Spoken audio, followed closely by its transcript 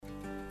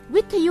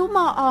วิทยุม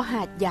อ.ห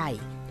าดใหญ่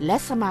และ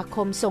สมาค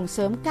มส่งเส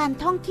ริมการ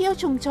ท่องเที่ยว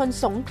ชุมชน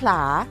สงขล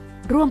า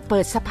ร่วมเปิ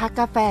ดสภา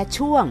กาแฟ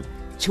ช่วง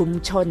ชุม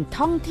ชน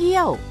ท่องเที่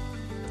ยว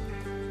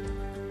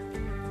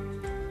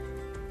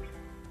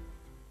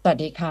สวัส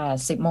ดีค่ะ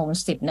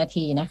 10:10 นา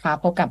ทีนะคะ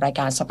พบกับราย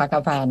การสภากา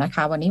แฟนะค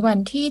ะวันนี้วัน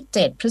ที่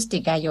7พฤศจิ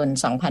กายน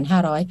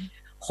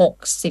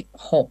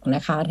2566น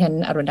ะคะท่าน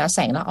อรุณรัตน์แส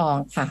งละออง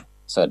ค่ะ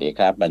สวัสดีค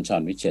รับบัญช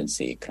รวิเชียรศ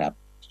รีครับ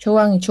ช่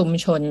วงชุม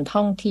ชน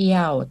ท่องเที่ย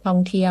ว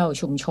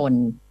ชุมชน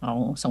ของ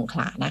สงขล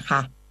านะค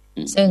ะ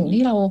ซึ่ง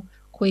นี่เรา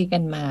คุยกั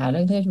นมาเ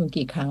รื่องที่ชุม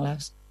กี่ครั้งแล้ว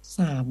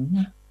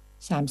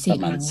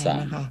3-4 ครั้งแล้ว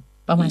นะคะ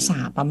ประมาณ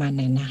3ประมาณ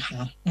นั้นนะค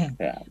ะ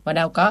วัน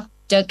เราก็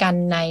เจอกัน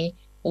ใน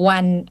วั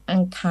นอั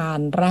งคาร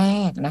แร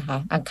กนะคะ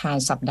อังคาร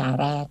สัปดาห์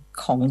แรก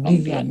ของเ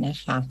ดือนนะ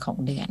คะของ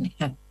เดือนนะ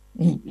คะ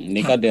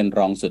นี่ก็เดือนร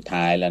องสุด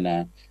ท้ายแล้วนะ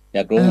อย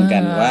ากรู้เหมือนกั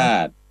นว่า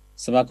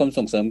สมาคม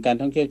ส่งเสริมการ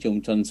ท่องเที่ยวชุม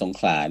ชนสง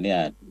ขลาเนี่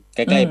ยใก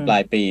ล้ๆปลา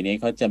ยปีนี้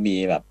เขาจะมี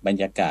แบบบร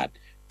รยากาศ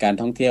การ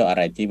ท่องเที่ยวอะไ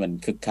รที่มัน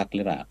คึกคักห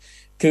รือเปล่า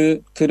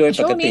คือโดยปกติแ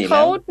ล้วช่วงนี้เข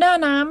าหน้า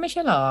น้ำไม่ใ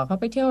ช่เหรอเขา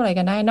ไปเที่ยวอะไร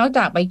กันได้นอกจ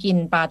ากไปกิน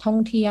ปลาท่อง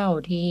เที่ยว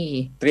ที่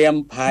เตรียม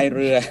พายเ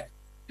รือ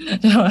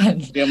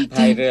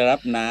รั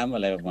บน้ำอ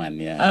ะไรประมาณ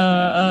นี้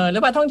หรื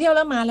อปลาท่องเที่ยวแ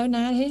ล้วมาแล้วน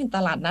ะที่ต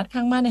ลาดนัดข้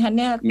างบ้านในฮันเ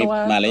นี่ยตัว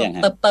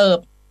เติบ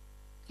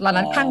ตลาด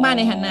นัดข้างบ้านใ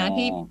นฮันนะ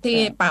ที่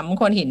ปั๊ม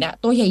คนหินเนี่ย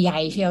ตัวใหญ่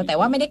ๆเชียวแต่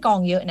ว่าไม่ได้กอ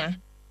งเยอะนะ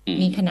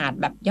มีขนาด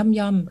แบบ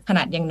ย่อมขน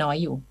าดยังน้อย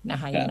อยู่นะ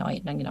คะยังน้อ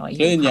ย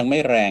คลื่นยังไม่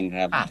แรงค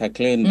รับถ้าค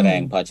ลื่นแร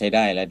งพอใช้ไ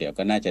ด้แล้วเดี๋ยว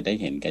ก็น่าจะได้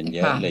เห็นกันเย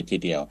อะเลยที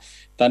เดียว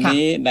ตอน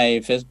นี้ใน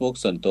Facebook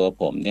ส่วนตัว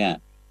ผมเนี่ย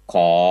ข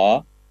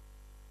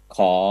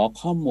อ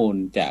ข้อมูล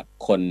จาก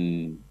คน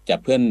จาก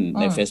เพื่อน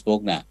ใน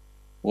Facebook นะ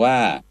ว่า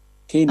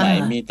ที่ไหน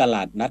มีตล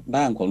าดนัด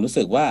บ้างผมรู้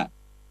สึกว่า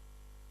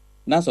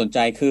น่าสนใจ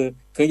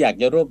คืออยาก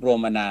จะรวบรวม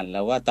มานานแ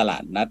ล้วว่าตลา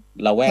ดนัด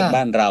ละแวก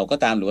บ้านเราก็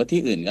ตามหรือว่าที่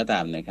อื่นก็ตา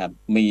มนะครับ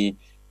มี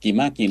กี่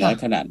มากกี่น้อย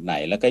ขนาดไหน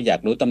แล้วก็อยา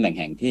กรู้ตำแหน่ง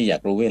แห่งที่อยา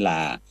กรู้เวลา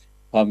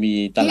พอมี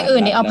ตลาดนัดที่อื่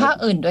นนี่เอาภาค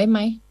อื่นด้วยไหม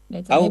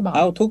เอ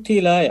าทุกที่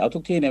เลยเอาทุ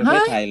กที่ในประเท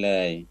ศไทยเล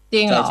ย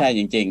ใช่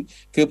จริง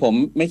ๆคือผม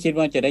ไม่คิด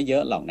ว่าจะได้เยอ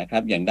ะหรอกนะครั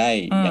บอย่าง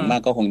มา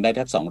กก็คงได้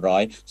ทัก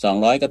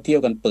200ก็เที่ย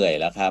วกันเปื่อย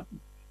แล้วครับ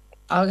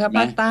เอาครับภ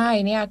าคใต้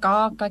เนี่ยก็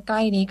ใก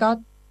ล้ๆนี้ก็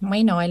ไม่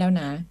น้อยแล้ว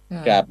นะ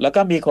ครับแล้ว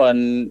ก็มี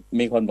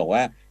คนบอกว่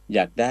าอย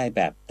ากได้แ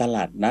บบตล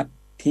าดนัด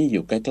ที่อ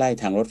ยู่ใกล้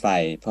ๆทางรถไฟ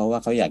เพราะว่า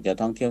เขาอยากจะ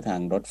ท่องเที่ยวทา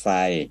งรถไฟ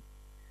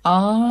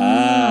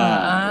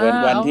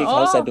วันที่เข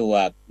าสะดว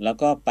กแล้ว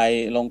ก็ไป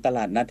ลงตล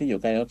าดนัดที่อยู่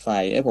ใกล้รถไฟ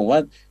ผมว่า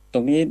ตร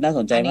งนี้น่าส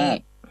นใจมาก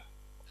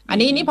อัน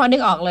นี้พอนึ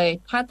กออกเลย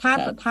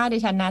ถ้าดิ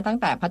ฉันนะตั้ง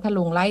แต่พัท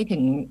ลุงไล่ถึ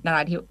งนร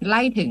าธิวาสไ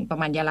ล่ถึงประ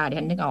มาณยะลาดิ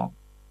ฉันนึกออก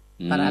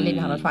ตอนนั้นริม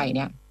ทางรถไฟเ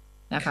นี่ย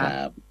นะคะ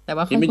แต่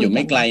ว่าที่ไม่อยู่ไ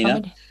ม่ไกลนะ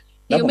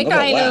อยู่ไม่ไก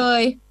ลเล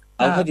ยเ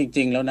อาเข้าจ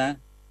ริงๆแล้วนะ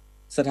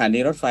สถานี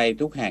รถไฟ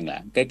ทุกแห่งแหล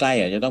ะใกล้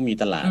ๆจะต้องมี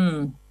ตลาด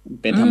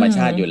เป็นธรรมช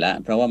าติอยู่แล้ว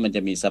เพราะว่ามันจ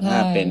ะมีสภา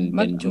พเป็น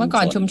ชุมชนเมื่อก่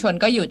อนชุมชน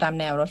ก็อยู่ตาม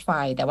แนวรถไฟ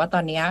แต่ว่าตอ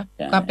นนี้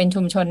ก็เป็น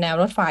ชุมชนแนว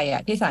รถไฟ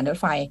ที่สถานีรถ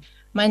ไฟ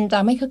มันจะ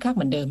ไม่คึกคักเ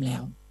หมือนเดิมแล้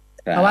ว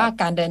เพราะว่า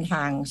การเดินท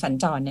างสัญ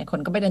จรเนี่ยคน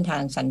ก็ไม่เดินทา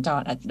งสัญจ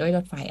รด้วยร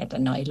ถไฟอาจจะ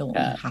น้อยลง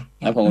นะคะ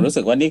แล้วผมรู้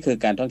สึกว่านี่คือ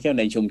การท่องเที่ยว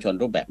ในชุมชน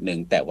รูปแบบหนึ่ง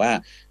แต่ว่า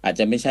อาจ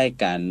จะไม่ใช่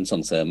การส่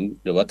งเสริม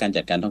หรือว่าการ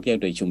จัดการท่องเที่ยว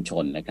โดยชุมช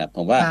นนะครับผ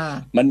มว่า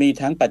มันมี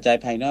ทั้งปัจจัย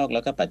ภายนอกแล้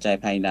วก็ปัจจัย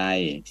ภายใน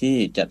ที่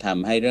จะท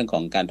ำให้เรื่องข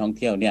องการท่อง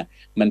เที่ยวเนี่ย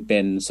มันเป็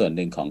นส่วนห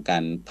นึ่งของกา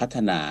รพัฒ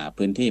นา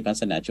พื้นที่พั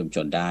ฒนาชุมช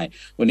นได้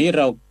วันนี้เ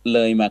ราเล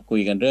ยมาคุ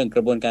ยกันเรื่องก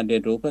ระบวนการเรีย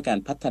นรู้เพื่อการ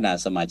พัฒนา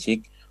สมาชิก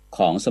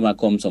ของสมา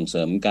คมส่งเส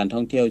ริมการท่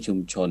องเที่ยวชุม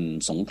ชน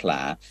สงขล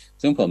า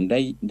ซึ่งผม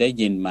ได้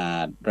ยินมา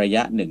ระย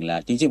ะหนึ่งแล้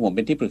วจริงๆผมเ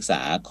ป็นที่ปรึกษ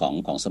า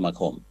ของสมา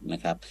คมนะ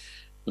ครับ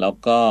แล้ว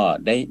ก็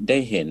ได้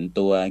เห็น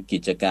ตัวกิ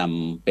จกรรม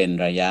เป็น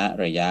ระยะ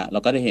แล้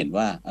วก็ได้เห็น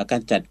ว่ากา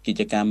รจัดกิ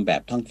จกรรมแบ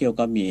บท่องเที่ยว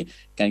ก็มี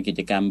การกิ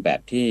จกรรมแบบ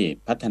ที่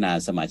พัฒนา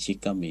สมาชิก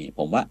ก็มีผ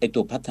มว่าไอ้ตั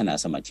วพัฒนา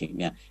สมาชิก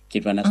เนี่ยคิ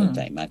ดว่าน่าสนใจ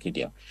มากทีเ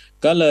ดียว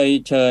ก็เลย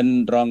เชิญ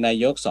รองนา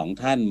ยก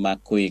2 ท่านมา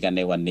คุยกันใ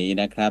นวันนี้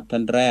นะครับท่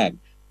านแรก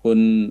คุ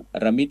ณ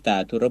รมิตา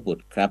ธุรบุต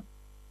รครับ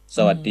ส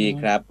วัสดี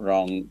ครับ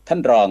ท่าน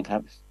รองครั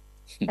บ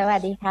สวัส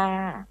ดีค่ะ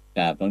ค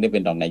รับต้องได้เป็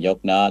นรองนายก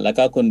เนาะแล้ว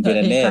ก็คุณธีร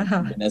เนศ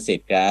บุญสิท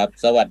ธิ์ครับ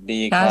สวัสดี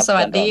ครับส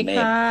วัสดี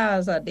ค่ะ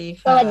สวัสดี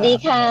ค่ะสวัสดี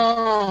ค่ะ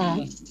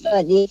ส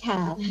วัสดีค่ะ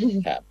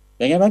ครับเ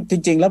ป็นไงบ้างจ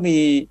ริงๆแล้วมี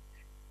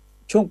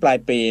ช่วงปลาย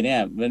ปีเนี่ย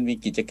มันมี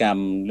กิจกรรม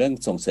เรื่อง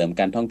ส่งเสริม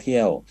การท่องเที่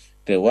ยว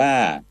หรือว่า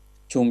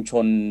ชุมช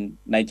น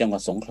ในจังหวั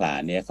ดสงขลา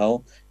เนี่ย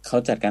เขา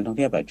จัดการท่องเ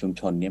ที่ยวแบบชุม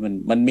ชนนี้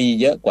มันมี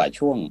เยอะกว่า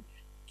ช่วง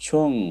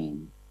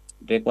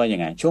เรียกว่ายัง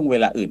ไงช่วงเว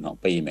ลาอื่นของ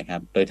ปีไหมครั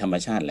บโดยธรรม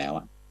ชาติแล้ว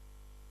อ่ะ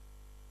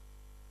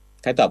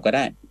ใครตอบก็ไ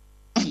ด้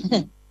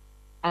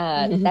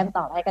แต้มต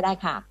อบให้ก็ได้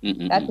ค่ะ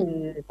ก็คือ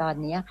ตอน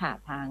นี้ค่ะ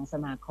ทางส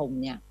มาคม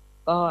เนี่ย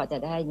ก็จะ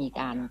ได้มี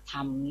การท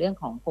ำเรื่อง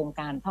ของโครง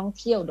การท่อง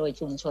เที่ยวโดย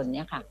ชุมชนเ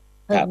นี่ยค่ะ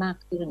เพิ่มมาก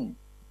ขึ้น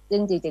ซึ่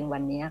งจริงๆวั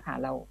นนี้ค่ะ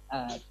เรา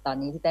ตอน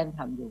นี้ที่แต้มท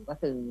ำอยู่ก็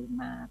คือ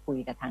มาคุย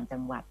กับทางจั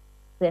งหวัด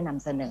เพื่อน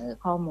ำเสนอ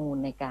ข้อมูล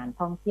ในการ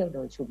ท่องเที่ยวโด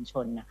ยชุมช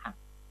นนะคะ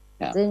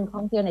ซึ่งท่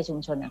องเที่ยวในชุม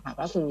ชนนะคะ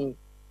ก็คือ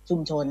ชุม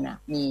ชน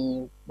มี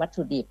วัต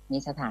ถุดิบมี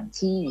สถาน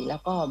ที่แล้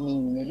วก็มี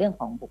ในเรื่อง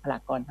ของบุคลา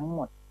กรทั้งห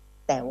มด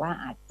แต่ว่า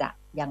อาจจะ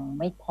ยัง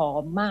ไม่พร้อ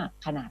มมาก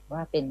ขนาดว่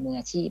าเป็นมือ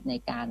อาชีพใน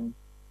การ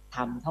ท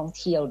ำท่อง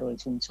เที่ยวโดย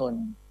ชุมชน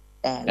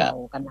แต่เรา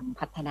กำลัง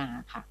พัฒนา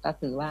ค่ะก็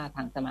คือว่าท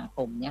างสมาค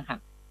มเนี่ยค่ะ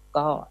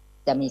ก็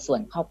จะมีส่ว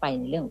นเข้าไป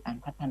ในเรื่องของการ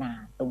พัฒนา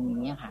ตรง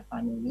นี้ค่ะตอ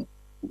นนี้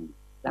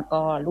แล้ว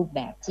ก็รูปแ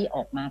บบที่อ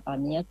อกมาตอน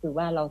นี้ก็คือ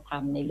ว่าเราท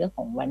ำในเรื่องข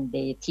องวันเด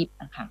ย์ทริป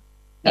นะคะ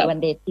ในวัน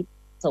เดย์ทริป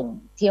ส่ง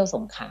เที่ยวส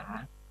งขลา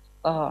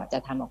ก็จะ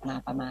ทำออกมา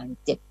ประมาณ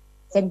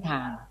7เส้นท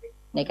าง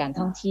ในการ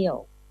ท่องเที่ยว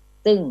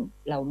ซึ่ง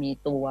เรามี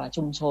ตัว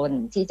ชุมชน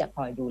ที่จะค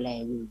อยดูแล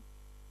อยู่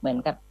เหมือน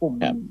กับกลุ่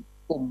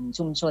ม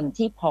ชุมชน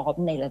ที่พร้อม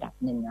ในระดับ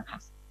หนึ่งอะค่ะ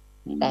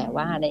แต่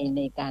ว่าใ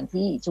นการ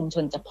ที่ชุมช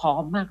นจะพร้อ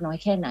มมากน้อย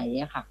แค่ไหน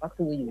อะค่ะก็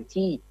คืออยู่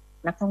ที่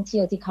นักท่องเที่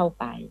ยวที่เข้า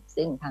ไป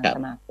ซึ่งทางส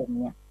มาคม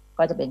เนี่ย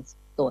ก็จะเป็น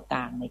ตัวกล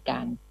างในกา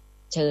ร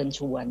เชิญช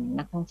วน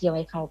นักท่องเที่ยวใ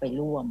ห้เข้าไป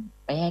ร่วม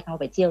ไปให้เข้า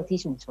ไปเที่ยวที่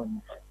ชุมชน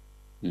ค่ะ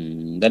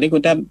ตอนนี้คุ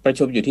ณแต้มประ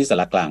ชุมอยู่ที่สา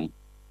รกลาง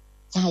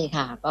ใช่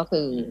ค่ะก็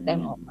คือแต้ม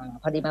ออกมา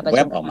พอดีมาประ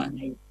ชุมออกมา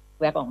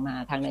แวบออกมา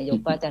ทางนายก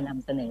ก็จะน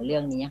ำเสนอเรื่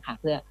องนี้ค่ะ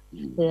เ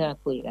พื่อ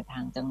คุยกับท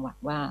างจังหวัด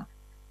ว่า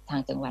ทา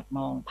งจังหวัดม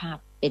องภาพ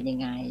เป็นยัง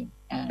ไง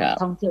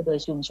ท่องเที่ยวโดย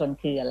ชุมชน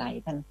คืออะไร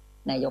ท่าน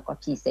นายกก็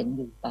พรีเซนต์อ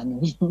ยู่ตอน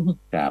นี้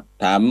ครับ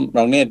ถามร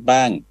องเนตร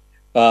บ้าง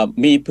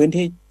มีพื้น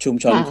ที่ชุม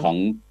ชนของ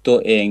ตัว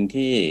เอง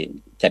ที่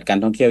จัดการ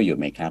ท่องเที่ยวอยู่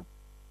ไหมครับ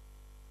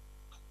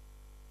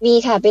มี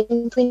ค่ะเป็น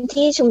พื้น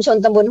ที่ชุมชน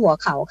ตำบลหัว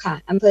เขาค่ะ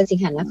อำเภอสิง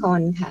หนคร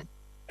ค่ะ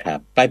ครับ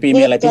ปลายปี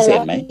มีอะไรพิเศษ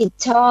ไหมผิด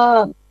ชอ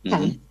บค่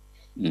ะ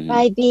ปล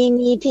ายปี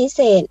มีพิเศ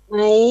ษไหม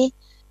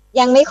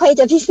ยังไม่ค่อย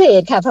จะพิเศ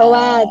ษค่ะเพราะ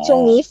ว่าช่ว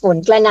งนี้ฝน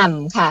กระหน่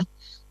ำค่ะ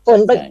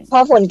พอ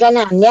ฝนกระห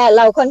น่ำเนี่ยเ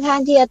ราค่อนข้าง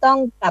ที่จะต้อง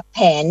ปรับแผ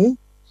น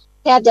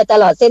แทบจะต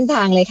ลอดเส้นท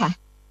างเลยค่ะ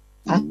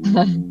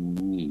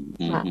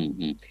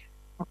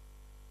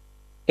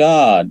ก็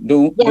ดู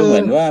เหมื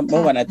อนว่าเมื่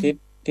อวันอาทิต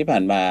ย์ที่ผ่า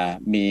นมา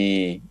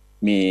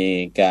มี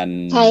การ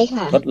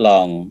ทดลอ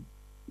ง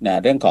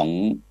เรื่องของ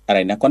อะไร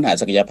นะค้นหา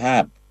ศักยภา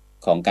พ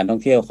ของการท่อ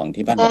งเที่ยวของ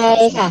ที่บ้านเราใช่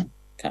ค่ะ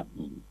ครับ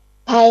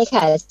ใช่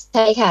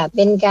ค่ะเ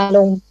ป็นการล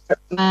ง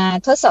มา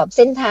ทดสอบเ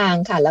ส้นทาง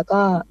ค่ะแล้ว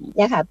ก็เ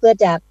นี่ยค่ะเพื่อ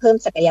จะเพิ่ม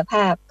ศักยภ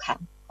าพค่ะ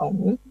ของ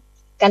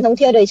การท่องเ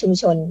ที่ยวโดยชุม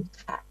ชน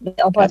ค่ะโดย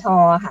อปท.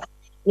ค่ะ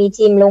มี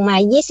ทีมลงมา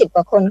20 ก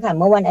ว่าคนค่ะ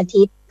เมื่อวันอา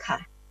ทิตย์ค่ะ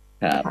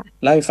ครับ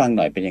เล่าให้ฟังห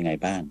น่อยเป็นยังไง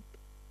บ้าง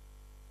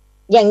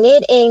อย่างเน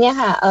ตรเองเนี่ย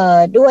ค่ะ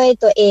ด้วย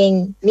ตัวเอง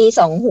มี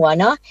2หัว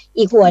เนาะ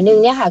อีกหัวนึง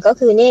เนี่ยค่ะก็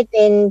คือเนตรเ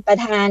ป็นประ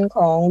ธานข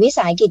องวิส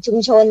าหกิจชุม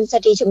ชนส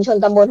ตรีชุมชน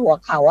ตำบลหัว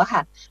เขาอะค่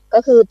ะก็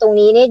คือตรง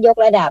นี้เนตรยก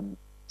ระดับ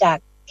จาก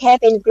แค่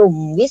เป็นกลุ่ม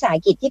วิสาห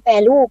กิจที่แปร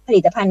รูปผ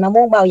ลิตภัณฑ์มะ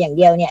ม่วงเบาอย่างเ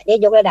ดียวเนี่ยเนต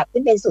รยกระดับขึ้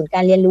นเป็นศูนย์กา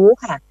รเรียนรู้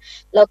ค่ะ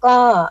แล้วก็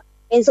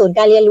เป็นศูนย์ก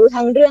ารเรียนรู้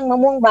ทั้งเรื่องมะ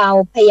ม่วงเบา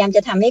พยายามจ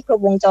ะทำให้ครบ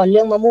วงจรเ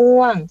รื่องมะม่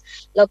วง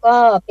แล้วก็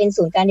เป็น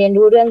ศูนย์การเรียน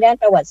รู้เรื่องด้าน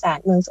ประวัติศาสต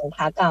ร์เมืองสงข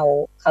ลาเก่า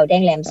เขาแด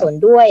งแหลมสน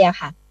ด้วยอะ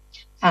ค่ะ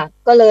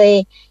ก็เลย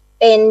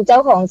เป็นเจ้า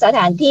ของสถ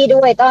านที่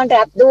ด้วยต้อน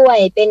รับด้วย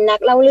เป็นนัก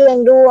เล่าเรื่อง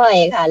ด้วย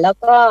ค่ะแล้ว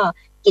ก็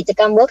กิจก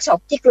รรมเวิร์กช็อป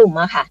ที่กลุ่ม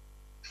อะค่ะ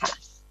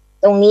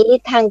ตรงนี้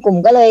ทางกลุ่ม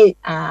ก็เลย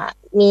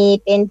มี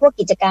เป็นพวก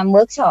กิจกรรมเ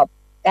วิร์กช็อป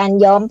การ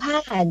ย้อมผ้า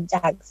จ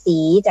ากสี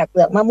จากเป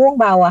ลือกมะม่วง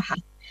เบาอะค่ะ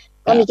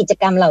ก็มีกิจ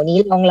กรรมเหล่านี้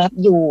รองรับ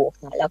อยู่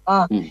ค่ะแล้วก็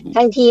ท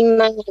างทีม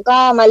มันก็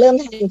มาเริ่ม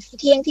ทำ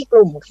เที่ยงที่ก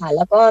ลุ่มค่ะแ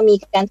ล้วก็มี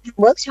การท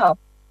ำเวิร์กช็อป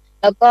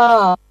แล้วก็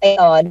ไป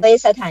ต่อด้วย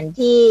สถาน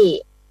ที่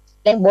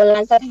แหล่งโบรา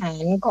ณสถา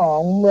นของ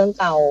เมือง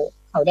เก่า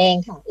เขาแดง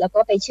ค่ะแล้วก็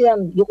ไปเชื่อม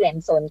ยุคแหลม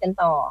สนกัน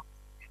ต่อ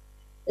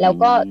แล้ว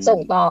ก็ส่ง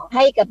ต่อใ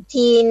ห้กับ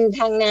ทีมท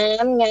างน้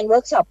ำงานเวิ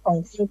ร์กช็อปของ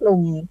ทางกลุ่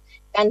ม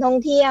การท่อง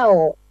เที่ยว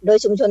โดย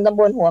ชุมชนตำ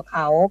บลหัวเข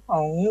าขอ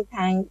งท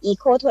างอี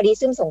โคทัวริ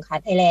ซึมสงขลา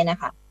ไทยแลนด์น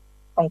ะคะ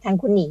ของทาง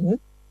คุณหนิง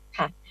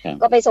ค่ะ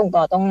ก็ไปส่งต่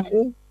อตรงนั้น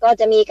ก็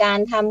จะมีการ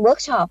ทำเวิร์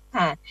กช็อป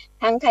ค่ะ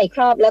ทั้งไข่ค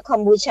รอบและคอ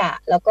มบูชา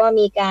แล้วก็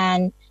มีการ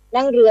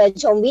นั่งเรือ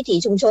ชมวิถี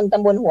ชุมชนต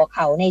ำบลหัวเข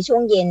าในช่ว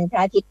งเย็นพร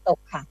ะอาทิตย์ตก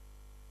ค่ะ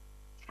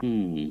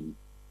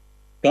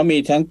ก็มี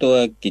ทั้งตัว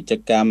กิจ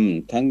กรรม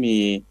ทั้งมี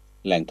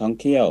แหล่งท่อง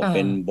เที่ยวเ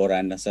ป็นโบร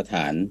าณสถ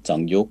าน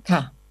2 ยุค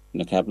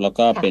นะครับแล้ว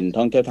ก็เป็น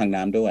ท่องเที่ยวทาง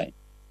น้ำด้วย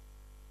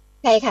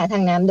ใช่ค่ะทา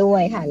งน้ำด้ว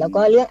ยค่ะแล้ว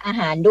ก็เรื่องอา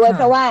หารด้วยเ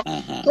พราะว่า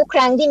ทุกค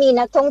รั้งที่มี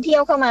นักท่องเที่ย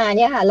วเข้ามาเ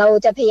นี่ยค่ะเรา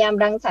จะพยายาม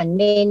รังสรรค์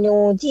เมนู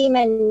ที่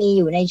มันมีอ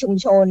ยู่ในชุม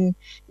ชน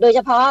โดยเฉ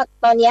พาะ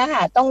ตอนนี้ค่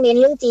ะต้องเน้น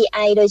เรื่อง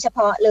GI โดยเฉพ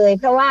าะเลย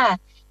เพราะว่า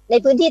ใน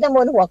พื้นที่ตำบ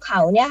ลหัวเขา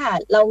เนี่ยค่ะ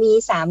เรามี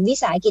3วิ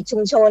สาหกิจชุ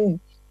มชน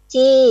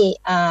ที่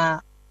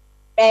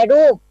แปร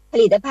รูปผ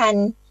ลิตภัณ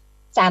ฑ์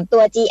3 ตั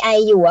ว GI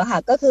อยู่อะค่ะ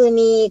ก็คือ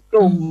มีก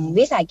ลุ่ม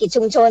วิสาหกิจ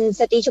ชุมชน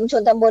สตรีชุมช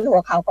นตำบลหั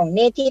วเขาของเน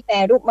ตรที่แปร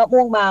รูปมะ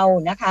ม่วงเบา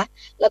นะคะ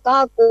แล้วก็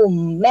กลุ่ม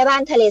แม่บ้า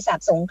นทะเลสาบ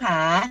สงขลา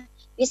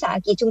วิสาห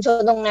กิจชุมชน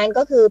ตรงนั้น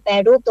ก็คือแปร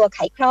รูปตัวไ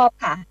ข่ครอบ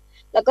ค่ะ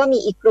แล้วก็มี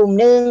อีกกลุ่ม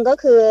นึงก็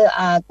คือ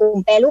กลุ่ม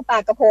แปรรูปปลา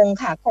กระพง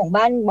ค่ะของ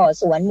บ้านบ่อ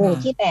สวนหมู่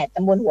ที่8ต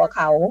ำบลหัวเข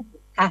า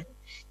ค่ะ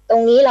ตร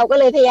งนี้เราก็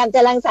เลยพยายามจ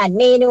ะรังสรรค์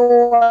เมนู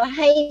ใ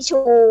ห้ชู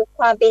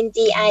ความเป็น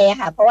GI อะ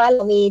ค่ะเพราะว่าเร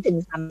ามีถึง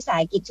3วิสา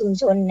หกิจชุม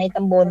ชนในต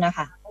ำบลนะค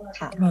ะ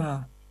ค่ะ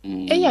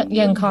อ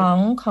ย่างข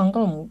องก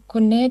ลุ่มคุ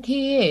ณเนธ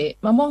ที่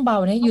มะม่วงเบา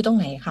เนี่ยอยู่ตรง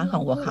ไหนคะขอ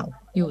งหัวเขา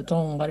อยู่ตร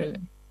งบริเว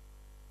ณ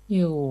อ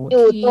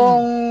ยู่ตรง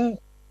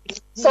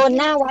โซน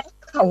หน้าวัด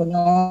เขา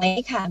น้อย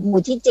ค่ะห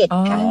มู่ที่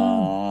7ค่ะ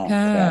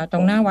ค่ะตร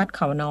งหน้าวัดเ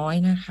ขาน้อย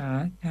นะคะ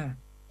ค่ะ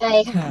ใช่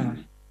ค่ะ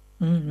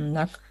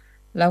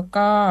แล้ว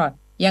ก็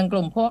ยังก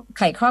ลุ่มพวกไ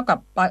ข่ครอบกับ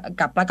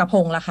ปลากระพ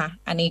งล่ะคะ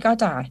อันนี้ก็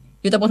จะ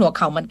อยู่ตำบลหัวเ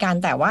ขาเหมือนกัน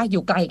แต่ว่าอ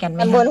ยู่ไกลกันไหม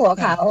คะตำบลหัว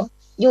เขา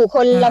อยู่ค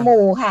นละห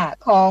มู่ค่ะ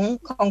ข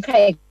องใคร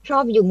ครอ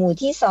บอยู่หมู่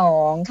ที่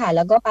2ค่ะแ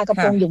ล้วก็ปลากระ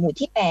พงอยู่หมู่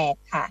ที่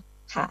8ค่ะ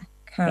ค่ะ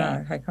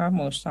ใครครอบห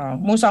มู่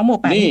2หมู่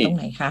8อยู่ตรง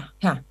ไหนคะ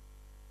ค่ะ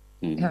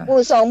ห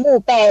มู่2หมู่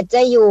8จ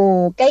ะอยู่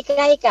ใก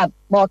ล้ๆกับ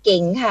บ่อเก๋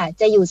งค่ะ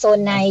จะอยู่โซน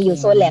ในอยู่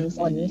โซนแหลมส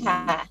นค่ะ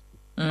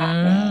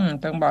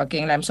ตรงบ่อเก๋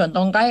งแหลมสนต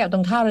รงใกล้กับตร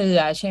งท่าเรือ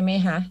ใช่ไหม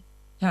คะ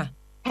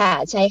ค่ะ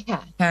ใช่ค่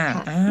ะ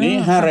นี่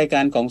5รายก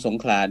ารของสง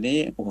ขลานี่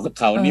หัว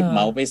เขานี่เม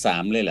าไป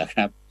3เลยเหรอค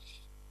รับ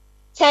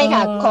ใช่ค่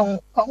ะของ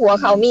หัว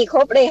เขามีคร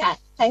บเลยค่ะ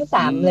ทั้ง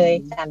3เลย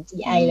3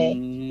 GI เลย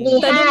มี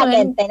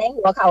5แต่ใน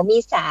หัวเขามี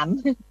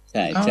3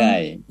ใช่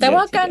แต่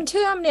ว่าการเ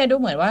ชื่อมเนี่ยดู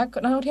เหมือนว่า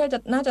นักท่องเที่ยว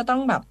น่าจะต้อ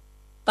งแบบ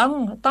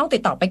ต้องติ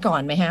ดต่อไปก่อ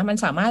นไหมฮะมัน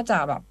สามารถจะ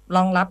แบบร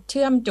องรับเ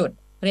ชื่อมจุด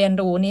เรียน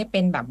รู้นี้เป็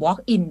นแบบ walk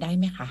in ได้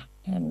ไหมคะ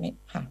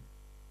ค่ะ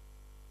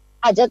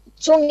อาจจะ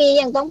ช่วงนี้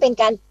ยังต้องเป็น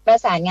การประ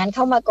สานงานเ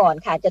ข้ามาก่อน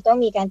ค่ะจะต้อง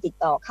มีการติด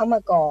ต่อเข้ามา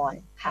ก่อน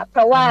ค่ะเพ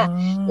ราะว่า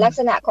ลักษ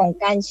ณะของ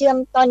การเชื่อม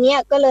ตอนนี้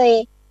ก็เลย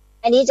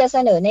อันนี้จะเส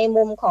นอใน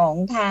มุมของ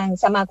ทาง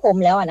สมาคม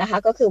แล้วนะคะ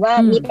ก็คือว่า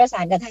มีประสา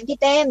นกับทางพี่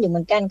แต้มอยู่เห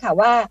มือนกันค่ะ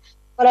ว่า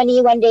กรณี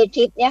one day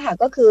trip เนี่ยค่ะ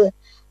ก็คือ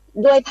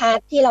ด้วยพาร์ท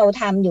ที่เรา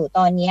ทำอยู่ต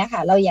อนนี้ค่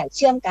ะเราอยากเ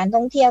ชื่อมการท่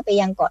องเที่ยวไป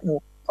ยังเกาะหนู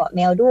เกาะแม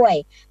วด้วย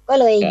ก็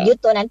เลยยึด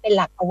ตัวนั้นเป็น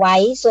หลักเอาไว้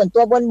ส่วนตั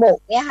วบนบก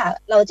เนี่ยค่ะ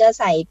เราจะ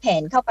ใส่แผ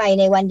นเข้าไป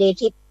ใน one day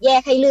trip แย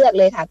กให้เลือก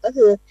เลยค่ะก็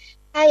คือ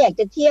ถ้าอยาก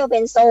จะเที่ยวเป็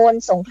นโซน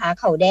สงขลา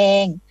เขาแด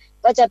ง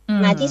ก็จะ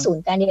มาที่ศูน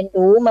ย์การเรียน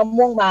รู้มะ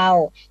ม่วงเบา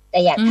แต่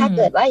ถ้าเ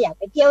กิดว่าอยาก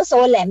ไปเที่ยวโซ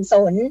นแหลมส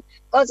น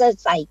ก็จะ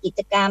ใส่กิจ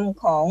กรรม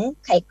ของ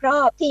ไข่ครอ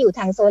บที่อยู่ท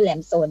างโซนแหล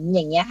มสนอ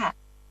ย่างเงี้ยค่ะ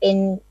เป็น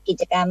กิ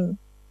จกรรม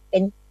เป็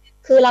น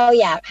คือเรา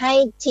อยากให้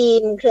ที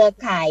มเครือ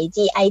ข่าย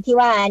GI ที่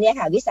ว่าเนี่ย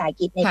ค่ะวิสาห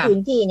กิจในพื้น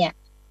ที่เนี่ย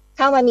เ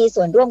ข้ามามี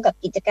ส่วนร่วมกับ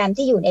กิจกรรม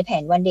ที่อยู่ในแผ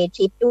น one day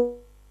trip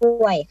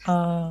ด้วยค่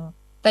ะ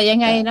แต่ยัง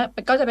ไงนะ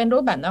ก็จะเป็นรู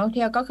ปแบบนักท่องเ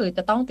ที่ยวก็คือจ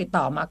ะต้องติด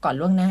ต่อมาก่อน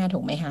ล่วงหน้าถู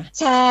กไหมคะ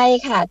ใช่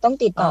ค่ะต้อง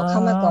ติดต่อเข้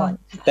ามาก่อน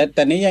แ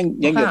ต่นี้ยัง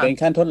อยู่เป็น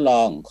ขั้นทดล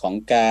องของ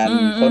การ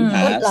ค้นห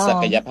าศั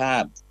กยภา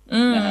พ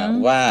นะฮะ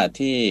ว่า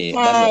ที่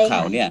บ้านหัวเข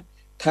าเนี่ย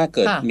ถ้าเ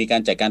กิดมีกา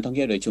รจัดการท่องเ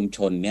ที่ยวโดยชุมช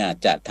นเนี่ย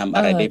จะทำอ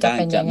ะไรได้บ้าง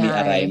จะมี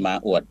อะไรมา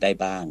อวดได้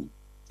บ้าง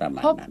ประมา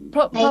ณนั้นเ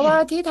พราะว่า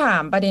ที่ถา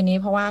มประเด็นนี้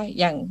เพราะว่า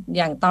อ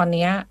ย่างตอน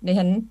นี้ดิ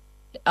ฉัน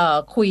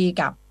คุย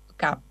กับ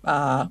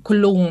คุณ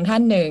ลุงท่า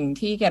นหนึ่ง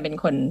ที่แกเป็น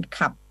คน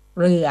ขับ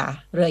เรือ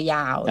ย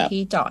าว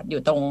ที่จอดอ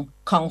ยู่ตรง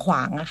คลองขว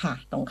างอะค่ะ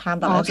ตรงข้าม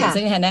ตลาด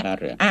ซึ่งเห็นนะ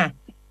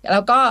แล้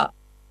วก็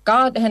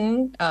ฉัน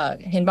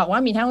เห็นบอกว่า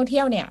มีนักท่องเ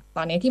ที่ยวเนี่ยต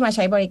อนนี้ที่มาใ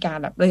ช้บริการ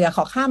แบบเรือข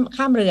อ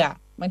ข้ามเรือ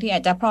บางทีอ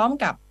าจจะพร้อม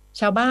กับ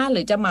ชาวบ้านห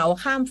รือจะเหมา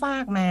ข้ามฟา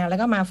กมาแล้ว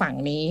ก็มาฝั่ง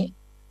นี้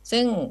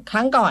ซึ่งค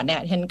รั้งก่อนเนี่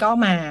ยฉันก็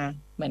มา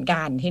เหมือน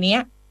กันทีนี้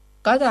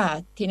ก็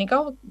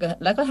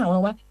แล้วก็ถาม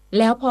ว่า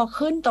แล้วพอ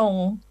ขึ้นตร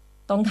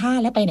งท่า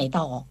แล้วไปไหน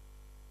ต่อ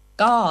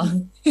ก็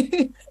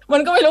มั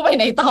นก็ไม่รู้ไป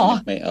ไหนต่อ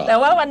แต่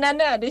ว่าวันนั้น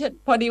เนี่ย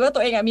พอดีว่าตั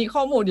วเองมีข้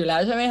อมูลอยู่แล้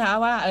วใช่ไหมคะ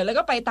ว่าแล้ว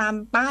ก็ไปตาม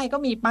ป้ายก็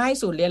มีป้าย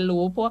ศูนย์เรียน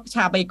รู้พวกช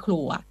าใบค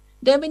รัว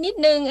เดินไปนิด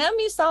นึง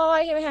มีซอย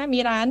ใช่ไหมคะมี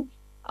ร้าน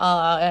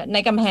ใน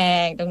กำแพ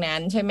งตรงนั้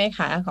นใช่ไหมค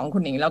ะของคุ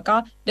ณหนิงแล้วก็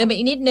เดินไป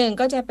อีกนิดนึง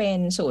ก็จะเป็น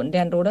ศูนย์เ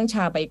รียนรู้เรื่องช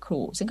าใบครู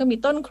ซึ่งก็มี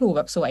ต้นครูแ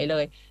บบสวยเล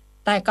ย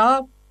แต่ก็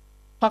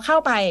พอเข้า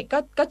ไป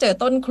ก็เจอ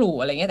ต้นครู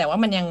อะไรเงี้ยแต่ว่า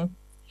มันยัง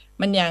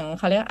เ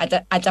ขาเรียกอา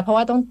จจะเพราะ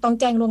ว่าต้อง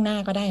แจ้งล่วงหน้า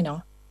ก็ได้เนาะ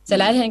เสร็จ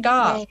แล้วฉันก็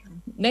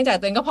เนื่องจาก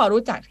ตัวเองก็พอ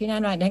รู้จักที่นั่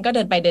นมาฉันก็เ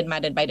ดินไปเดินม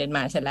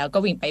าเสร็จแล้วก็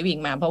วิ่งไปวิ่ง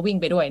มาเพราะวิ่ง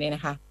ไปด้วยเนี่ยน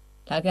ะคะ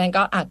แล้วฉัน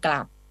ก็ก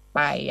ลับไ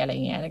ปอะไร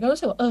เงี้ยแล้วก็รู้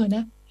สึกว่าน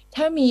ะ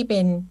ถ้ามีเป็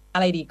นอะ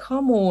ไรดีข้อ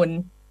มูล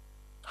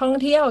ท่อง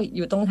เที่ยวอ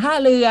ยู่ตรงท่า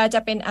เรือจะ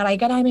เป็นอะไร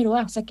ก็ได้ไม่รู้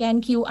สแกน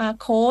QR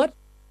code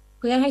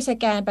เพื่อให้ส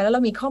แกนไปแล้วเร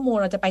ามีข้อมูล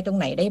เราจะไปตรง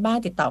ไหนได้บ้าง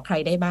ติดต่อใคร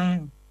ได้บ้าง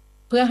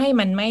เพื่อให้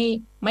มัน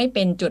ไม่เ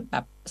ป็นจุดแบ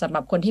บสำห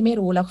รับคนที่ไม่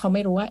รู้แล้วเขาไ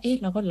ม่รู้ว่า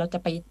เราจะ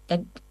ไปจะ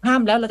ข้า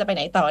มแล้วเราจะไปไ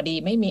หนต่อดี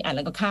ไม่มีแ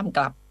ล้วก็ข้ามก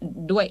ลับ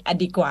ด้วย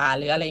ดีกว่า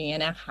หรืออะไรอย่างเงี้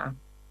ยนะคะ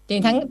จริ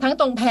งทั้ง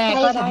ตรงแพ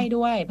ก็ได้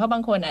ด้วยเพราะบา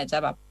งคนอาจจะ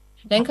แบบ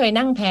นั้นเคย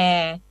นั่งแพ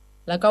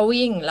แล้วก็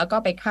วิ่งแล้วก็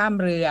ไปข้าม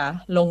เรือ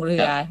ลงเรื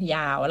อย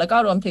าวแล้วก็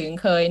รวมถึง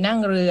เคยนั่ง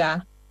เรือ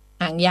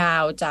หางยา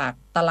วจาก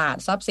ตลาด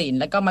ทรัพย์สิน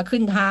แล้วก็มาขึ้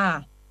นท่า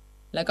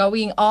แล้วก็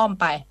วิ่งอ้อม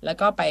ไปแล้ว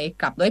ก็ไป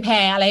กลับด้วยแพ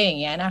อะไรอย่าง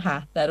เงี้ยนะคะ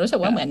แต่รู้สึ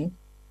กว่าเหมือน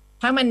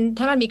ถ้า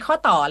มันมีข้อ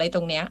ต่ออะไรต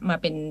รงเนี้ยมา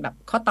เป็นแบบ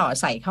ข้อต่อ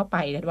ใส่เข้าไป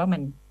แล้วว่า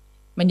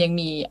มันยัง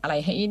มีอะไร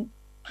ใ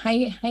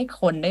ห้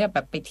คนได้แบ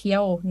บไปเที่ย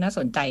วน่าส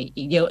นใจ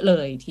อีกเยอะเล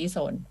ยที่โซ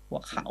นหั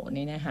วเขา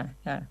นี่นะคะ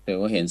ถือ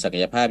ว่าเห็นศัก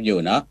ยภาพอยู่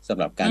เนาะสำ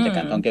หรับการจัดก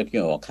ารท่องเที่ยวที่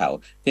หัวเขา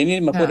ทีนี้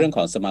มาพูดเรื่องข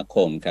องสมาค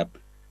มครับ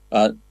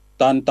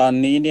ตอน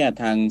นี้เนี่ย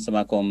ทางสม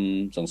าคม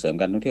ส่งเสริม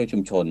การท่องเที่ยวชุ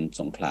มชน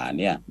สงขลา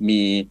เนี่ย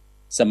มี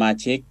สมา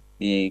ชิก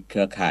มีเค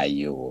รือข่าย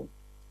อยู่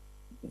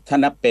ถ้า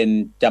นับเป็น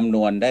จำน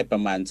วนได้ปร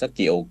ะมาณสัก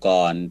กี่องค์ก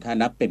รถ้า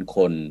นับเป็นค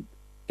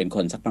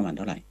นสักประมาณเ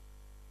ท่าไหร่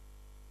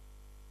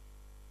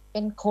เ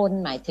ป็นคน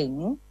หมายถึง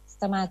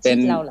สมาชิก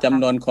เราเหรอคะจ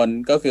ำนวนคน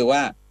ก็คือว่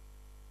า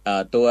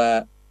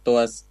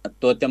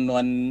ตัวจำนว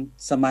น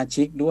สมา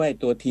ชิกด้วย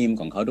ตัวทีม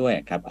ของเขาด้วย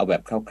ครับเอาแบ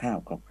บคร่าว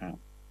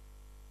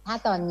ๆถ้า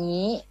ตอน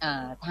นี้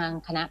ทาง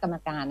คณะกรรม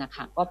การนะค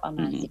ะก็ประม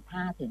าณ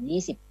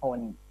 15-20 คน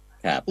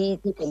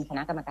ที่เป็นคณ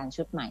ะกรรมการ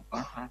ชุดใหม่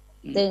นะคะ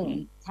ซึ่ง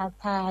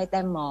ถ้าให้แ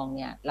ต้มมองเ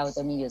นี่ยเราจ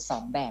ะมีอยู่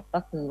2แบบก็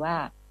คือว่า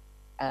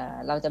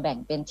เราจะแบ่ง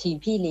เป็นทีม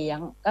พี่เลี้ยง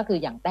ก็คือ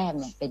อย่างแต้ม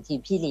เนี่ยเป็นทีม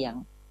พี่เลี้ยง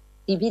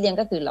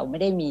ก็คือเราไม่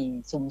ได้มี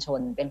ชุมช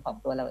นเป็นของ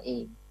ตัวเราเอ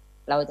ง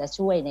เราจะ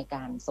ช่วยในก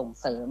ารส่ง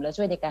เสริมแล้ว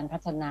ช่วยในการพั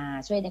ฒนา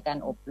ช่วยในการ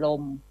อบร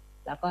ม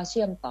แล้วก็เ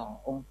ชื่อมต่อ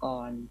องค์ก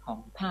รของ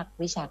ภาค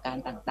วิชาการ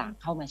ต่าง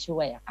ๆเข้ามาช่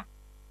วยอะค่ะ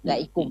และ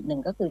อีกกลุ่มหนึ่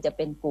งก็คือจะเ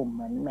ป็นกลุ่ม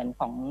เหมือน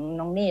ของ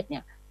น้องเนตรเนี่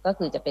ยก็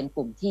คือจะเป็นก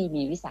ลุ่มที่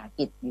มีวิสาห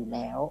กิจอยู่แ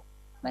ล้ว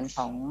เหมือนข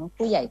อง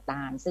ผู้ใหญ่ต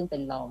าลซึ่งเป็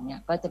นรองเนี่ย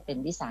ก็จะเป็น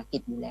วิสาหกิ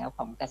จอยู่แล้วข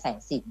องกระแส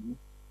สิน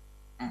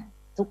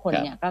ทุกคน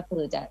เนี่ยก็คื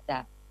อจะ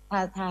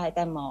ถ้าให้แ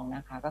ต้มมองน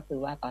ะคะก็คือ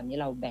ว่าตอนนี้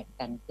เราแบ่ง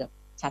กันเกือบ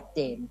ชัดเจ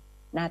น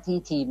หน้าที่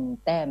ทีม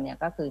แต้มเนี่ย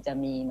ก็คือจะ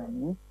มีเหมือน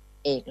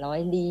เอกร้อย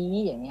ลี้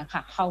อย่างเงี้ยค่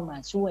ะเข้ามา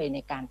ช่วยใน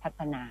การพั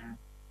ฒนา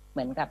เห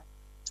มือนกับ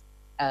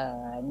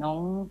น้อง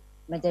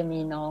มันจะมี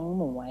น้อง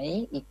หมวย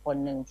อีกคน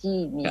หนึ่งที่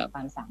มีคว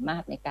ามสามาร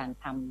ถในการ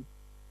ท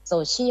ำโซ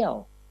เชียล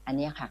อัน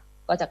นี้ค่ะ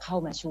ก็จะเข้า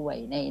มาช่วย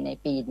ใน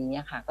ปีนี้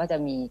ค่ะก็จะ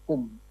มีก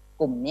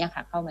ลุ่มเนี้ยค่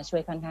ะเข้ามาช่ว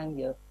ยค่อนข้าง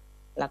เยอะ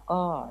แล้วก็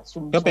ชุ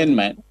มชนก็เป็นห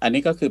มายอัน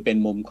นี้ก็คือเป็น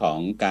มุมของ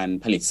การ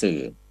ผลิตสื่อ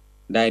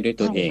ได้ด้วย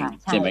ตัวเอง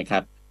ใช่ไหมครั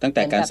บตั้งแ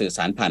ต่การสื่อส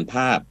ารผ่านภ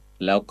าพ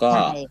แล้วก็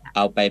เอ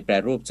าไปแปร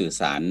รูปสื่อ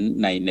สาร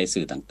ใน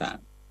สื่อต่าง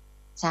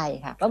ๆใช่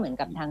ค่ะก็เหมือน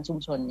กับทางชุม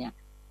ชนเนี่ย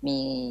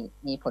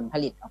มีผลผ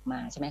ลิตออกมา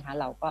ใช่ไหมคะ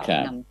เราก็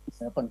นำเส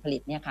นอผลผลิ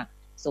ตเนี่ยค่ะ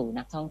สู่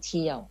นักท่องเ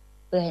ที่ยว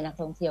เพื่อให้นัก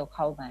ท่องเที่ยวเ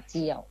ข้ามาเ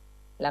ที่ยว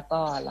แล้วก็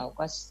เรา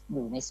ก็อ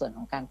ยู่ในส่วนข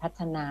องการพั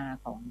ฒนา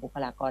ของบุค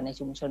ลากรใน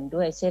ชุมชน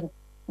ด้วยเช่น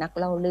นัก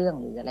เล่าเรื่อง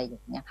หรืออะไรอย่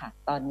างเงี้ยค่ะ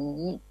ตอนนี้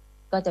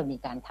ก็จะมี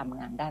การทำ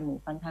งานด้านนี้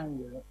ค่อนข้าง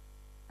เยอะ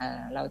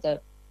เราจะ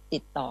ติ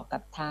ดต่อกั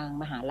บทาง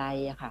มหาลัย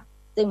อะค่ะ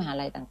ซึ่งมหา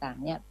ลัยต่าง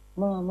ๆเนี่ย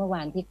เมื่อว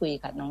านที่คุย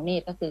กับน้องเน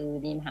ตรก็คือ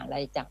มีมหาลั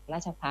ยจากรา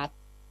ชภัฏ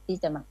ที่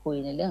จะมาคุย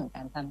ในเรื่องของก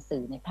ารทำสื่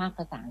อในภาคภ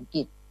าษาอังก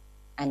ฤษ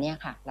อันนี้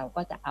ค่ะเรา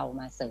ก็จะเอา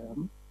มาเสริม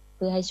เ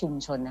พื่อให้ชุม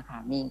ชนนะคะ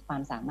มีควา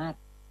มสามารถ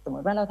สมม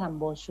ติว่าเราทำ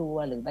โบรชัว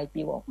ร์หรือใบป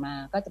ลิวออกมา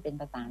ก็จะเป็น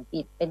ภาษาอังก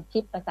ฤษเป็นคลิ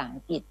ปภาษาอั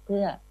งกฤษเ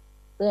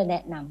พื่อแน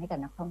ะนำให้กับ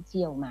นักท่องเ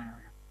ที่ยวมา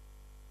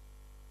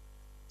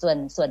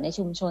ส่วนใน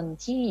ชุมชน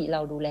ที่เร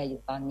าดูแลอ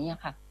ยู่ตอนนี้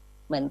ค่ะ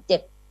เหมือนเจ็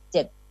ด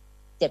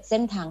เส้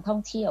นทางท่อ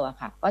งเที่ยวอะ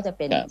ค่ะก็จะเ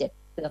ป็น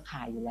7เครือข่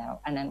ายอยู่แล้ว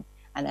อัน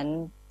นั้น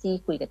ที่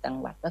คุยกับจัง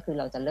หวัดก็คือ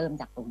เราจะเริ่ม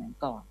จากตรงนั้น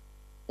ก่อน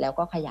แล้ว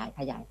ก็ขยาย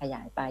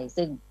ไป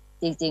ซึ่ง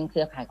จริงๆเค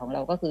รือข่ายของเร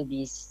าก็คือ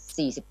มี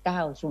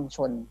49ชุมช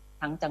น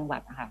ทั้งจังหวั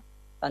ดอะค่ะ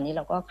ตอนนี้เ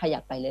ราก็ขยั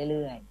บไปเ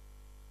รื่อย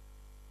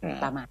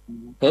ๆประมาณ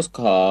นี้โพสต์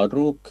ขอ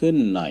รูปขึ้น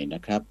หน่อยน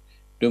ะครับ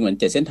ดูเหมือน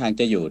7เส้นทาง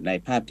จะอยู่ใน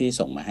ภาพที่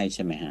ส่งมาให้ใ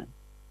ช่ไหมฮะ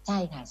ใช่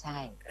ค่ะใช่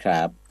ค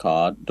รับขอ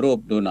รูป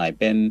ดูหน่อย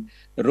เป็น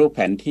รูปแผ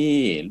นที่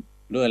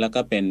ด้วยแล้ว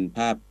ก็เป็นภ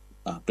าพ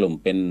กลุ่ม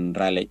เป็น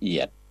รายละเอี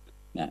ยด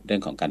นะเรื่อ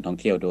งของการท่อง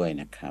เที่ยวด้วย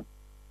นะครับ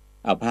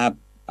เอาภาพ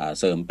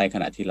เสริมไปข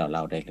ณะที่เราเ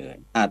ล่าได้เลย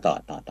ต่อ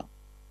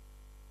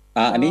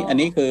อัน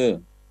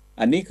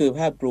นี้คือ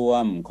ภาพรว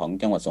มของ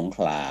จังหวัดสงข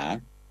ลา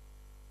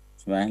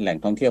ใช่ไหมแหล่ง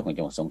ท่องเที่ยวของ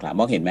จังหวัดสงขลา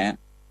มองเห็นไหม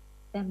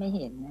แต่ไม่เ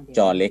ห็นนะจ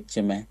อเล็กใ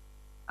ช่ไหม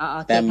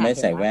แต่ไม่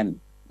ใส่แว่น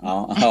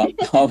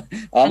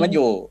มันอ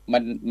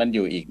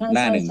ยู่อีกห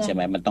น้าหนึ่งใช่ไห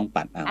มมันต้อง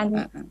ปัด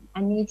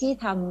อันนี้ที่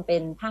ทำเป็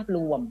นภาพร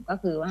วมก็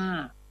คือว่า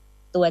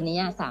ตัวนี้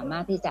สามา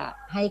รถที่จะ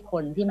ให้ค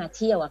นที่มาเ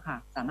ที่ยวอะค่ะ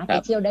สามารถไป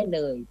เที่ยวได้เล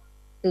ย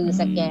คือ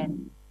สแกน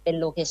เป็น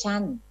โลเคชั่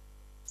น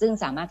ซึ่ง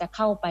สามารถจะเ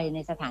ข้าไปใน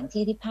สถาน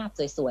ที่ที่ภาพ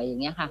สวยๆอย่า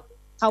งเงี้ยค่ะ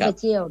เข้าไป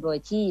เที่ยวโดย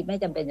ที่ไม่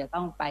จำเป็นจะ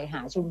ต้องไปห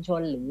าชุมช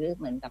นหรือ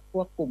เหมือนกับพ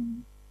วกกลุ่ม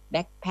แ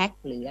บ็คแพ็ค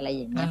หรืออะไร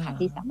อย่างเงี้ยค่ะ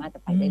ที่สามารถจ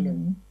ะไปได้เล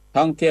ย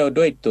ท่องเที่ยว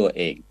ด้วยตัวเ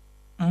อง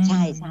ใ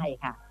ช่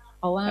ค่ะ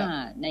เพราะว่า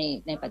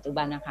ในปัจจุ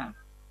บันนะคะ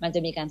มันจะ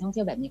มีการท่องเ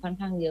ที่ยวแบบนี้ค่อน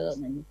ข้างเยอะเ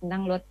หมือนนั่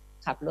งรถ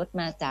ขับรถ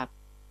มาจาก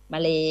มา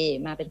เล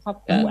มาเป็นครอบ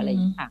ครัวอะไรอย่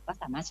างนี้ค่ะก็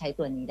สามารถใช้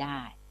ตัวนี้ได้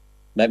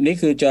แบบนี้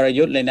คือจร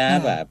ยุทธ์เลยนะ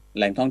แบบแ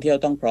หล่งท่องเที่ยว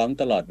ต้องพร้อม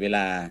ตลอดเวล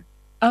า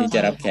ที่จะ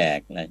รับแขก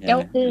อะไรใช่ไห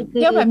ม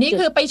เที่ยวแบบนี้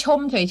คือไปชม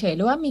เฉยๆห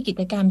รือว่ามีกิ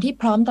จกรรมที่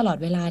พร้อมตลอด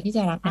เวลาที่จ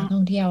ะรับนักท่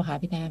องเที่ยวค่ะ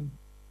พี่แต้ม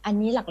อัน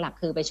นี้หลัก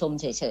ๆคือไปชม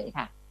เฉยๆ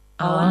ค่ะเ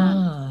พราะว่า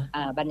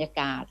บรรยา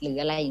กาศหรือ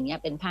อะไรอย่างเงี้ย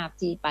เป็นภาพ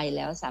ที่ไปแ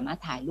ล้วสามารถ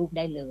ถ่ายรูปไ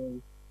ด้เลย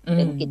เ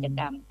ป็นกิจก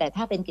รรมแต่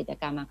ถ้าเป็นกิจ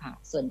กรรมอะค่ะ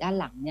ส่วนด้าน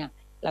หลังเนี่ย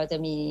เราจะ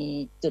มี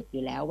จุดอ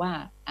ยู่แล้วว่า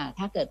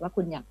ถ้าเกิดว่า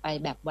คุณอยากไป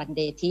แบบ one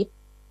day trip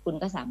คุณ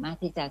ก็สามารถ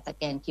ที่จะส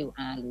แกน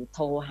QR หรือโท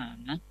รหา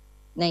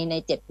ใน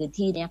7พื้น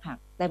ที่เนี่ยค่ะ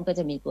แต้มก็จ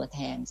ะมีตัวแท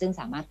นซึ่ง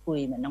สามารถคุย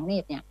เหมือนน้องเน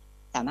ตรเนี่ย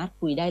สามารถ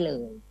คุยได้เล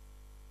ย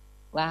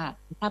ว่า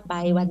ถ้าไป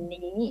วัน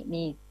นี้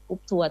มีกรุ๊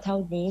ปทัวร์เท่า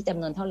นี้จ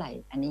ำนวนเท่าไหร่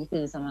อันนี้คื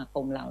อสมาค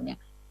มเราเนี่ย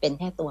เป็น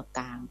แค่ตัวก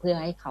ลางเพื่อ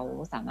ให้เขา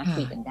สามารถ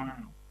คุยกันได้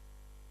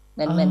เห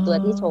มือนตัว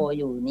ที่โชว์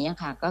อยู่นี้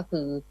ค่ะก็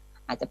คือ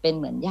อาจจะเป็น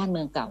เหมือนย่านเ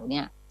มืองเก่าเ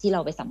นี่ยที่เร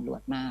าไปสำรว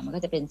จมามันก็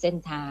จะเป็นเส้น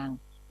ทาง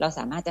เราส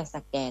ามารถจะส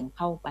แกนเ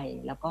ข้าไป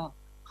แล้วก็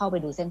เข้าไป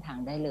ดูเส้นทาง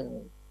ได้เลย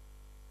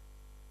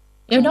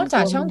เดี๋ยวนอกจ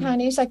ากช่องทาง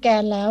นี้สแก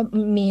นแล้ว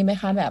มีไหม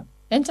คะแบบ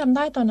นั้นจำไ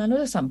ด้ตอนนั้น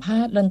รู้สึกสัมภา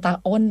ษณ์เรินตา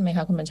อ้นไหมค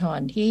ะคุณบัญชร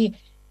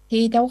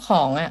ที่เจ้าข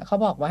องเขา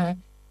บอกว่า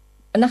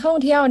นักท่อง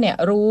เที่ยวเนี่ย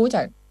รู้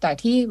จาก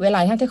ที่เวลา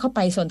ที่เขาไ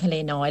ปโซนทะเล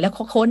น้อยแล้วเข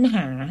าค้นห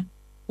า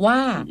ว่า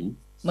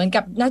เหมือน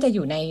กับน่าจะอ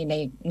ยู่ใ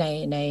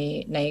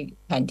น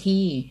แผน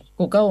ที่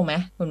Google ไหม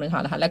คุณบัญช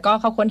รนะคะแล้วก็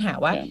เขาค้นหา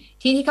ว่า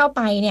ที่เข้าไ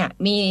ปเนี่ย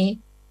มี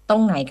ตร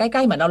งไหนใก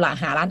ล้ๆเหมือนเรา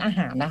หาร้านอาห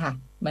ารนะคะ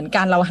เหมือน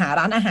กันเราหา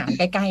ร้านอาหารใ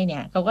กล้ๆเนี่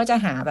ยเขาก็จะ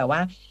หาแบบว่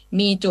า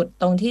มีจุด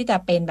ตรงที่จะ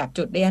เป็นแบบ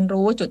จุดเรียน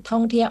รู้จุดท่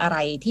องเที่ยวอะไร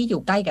ที่อ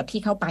ยู่ใกล้กับที่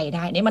เข้าไปไ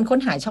ด้เนี่ยมันค้น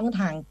หาช่อง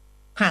ทาง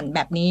ผ่านแบ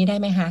บนี้ได้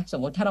ไหมคะสม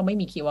มติถ้าเราไม่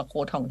มี QR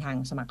code ของทาง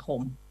สมาค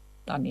ม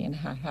ตอนนี้น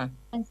ะคะค่ะ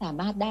มันสา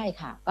มารถได้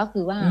ค่ะก็คื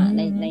อว่า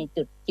ใน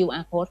จุด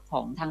QR code ข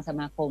องทางส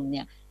มาคมเ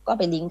นี่ยก็ไ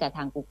ปลิงก์กับท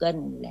าง Google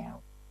อยู่แล้ว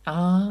อ๋อ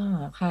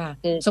ค่ะ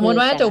สมมติ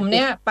ว่าจุ๋มเ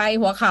นี่ยไป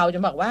หัวเขาจะ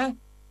บอกว่า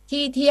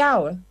ที่เที่ยว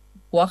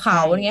หัวเขา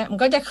อย่างเงี้ยมัน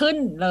ก็จะขึ้น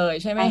เลย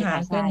ใช่ไหมคะ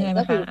ใช่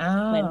ก็คือ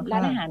เหมือนร้า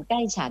นอาหารใก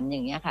ล้ฉันอ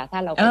ย่างเงี้ยค่ะถ้า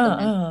เราไปตรง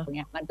นั้นเ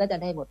งี้ยมันก็จะ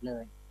ได้หมดเล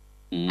ย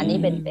อันนี้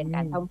เป็นก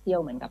ารท่องเที่ยว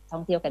เหมือนกับท่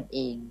องเที่ยวกันเอ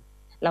ง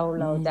เ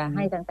ราจะใ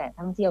ห้ตั้งแต่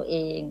ท่องเที่ยวเอ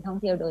งท่อง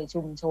เที่ยวโดย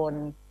ชุมชน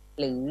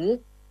หรือ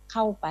เ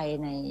ข้าไป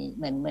ในเ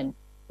หมือน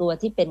ตัว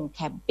ที่เป็นแค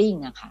มปิ้ง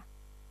อะค่ะ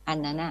อัน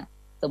นั้นอะ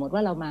สมมติว่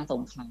าเรามาส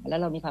งขลาแล้ว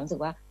เรามีความรู้สึ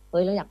กว่าเฮ้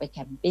ยเราอยากไปแค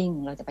มปิ้ง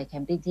เราจะไปแค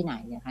มปิ้งที่ไหน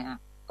นะคะ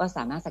ก็ส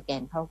ามารถสแก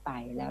นเข้าไป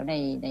แล้ว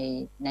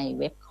ใน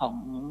เว็บของ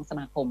ส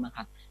มาคมอะ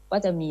ค่ะก็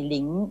จะมี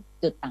ลิงก์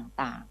จุด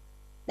ต่าง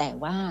ๆแต่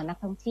ว่านัก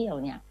ท่องเที่ยว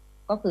เนี่ย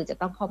ก็คือจะ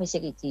ต้องเข้าไปเช็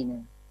คอีกทีนึ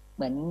งเ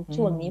หมือน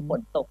ช่วงนี้ฝ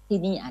นตกที่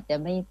นี่อาจจะ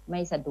ไม่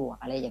สะดวก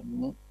อะไรอย่าง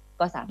นี้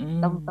ก็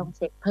ต้องเ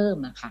ช็คเพิ่ม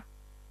อะค่ะ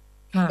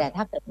แต่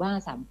ถ้าเกิดว่า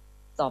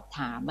สอบถ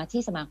ามมา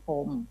ที่สมาค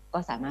มก็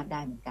สามารถได้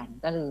เหมือนกัน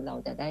ก็คือเรา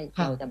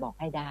จะบอก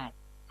ให้ได้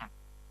ค่ะ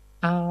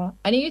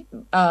อันนี้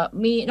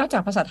มีนอกจา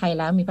กภาษาไทย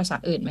แล้วมีภาษา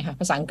อื่นไหมคะ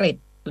ภาษาอังกฤษ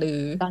หรื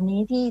อตอน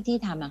นี้ที่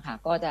ทำอะค่ะ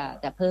ก็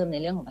จะเพิ่มใน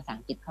เรื่องของภาษา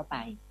อังกฤษเข้าไป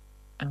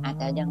อาจ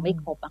จะยังไม่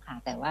ครบอะค่ะ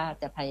แต่ว่า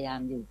จะพยายาม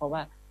อยู่เพราะว่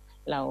า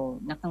เรา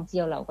นักท่องเที่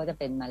ยวเราก็จะ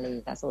เป็นมาเล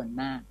ย์ส่วน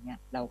มากเนี่ย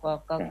เรา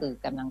ก็คือ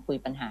กำลังคุย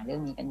ปัญหาเรื่อ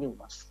งนี้กันอยู่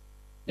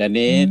เดี๋ยว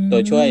นี้ตั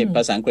วช่วยภ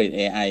าษาอังกฤษ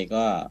AI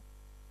ก็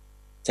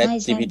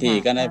ChatGPT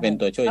ก็น่าเป็น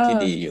ตัวช่วยที่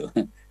ดีอยู่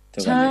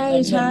ใช่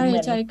ใช่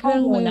ใช้เครื่อ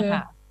งมือนะค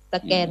ะส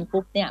แกน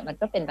ปุ๊บเนี่ยมัน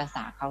ก็เป็นภาษ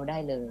าเขาได้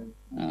เลย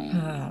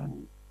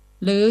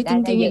หรือจ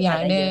ริงๆอย่า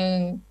งหนึ่ง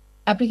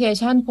แอปพลิเค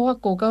ชันพวก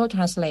Google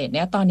Translate เ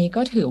นี่ยตอนนี้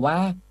ก็ถือว่า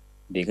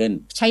ดีขึ้น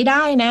ใช้ไ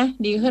ด้นะ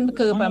ดีขึ้น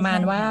คือประมาณ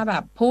ว่าแบ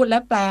บพูดแล้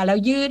วแปลแล้ว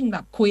ยื่นแบ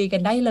บคุยกั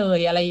นได้เลย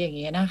อะไรอย่างเ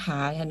งี้ยนะคะ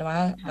ฉันว่า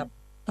แบบ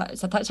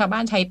ชาวบ้า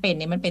นใช้เป็น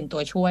นี่มันเป็นตั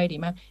วช่วยดี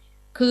มาก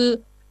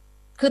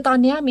คือตอน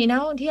นี้มีนัก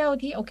ท่องเที่ยว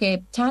ที่โอเค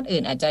ชาติอื่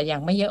นอาจจะยั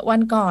งไม่เยอะวั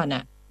นก่อนอ่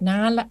ะน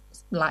านละ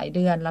หลายเ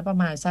ดือนแล้วประ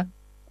มาณสัก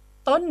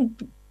ต้น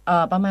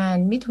ประมาณ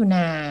มิถุน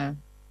า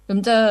ผม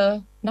เจอ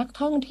นัก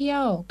ท่องเที่ย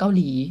วเกาห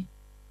ลี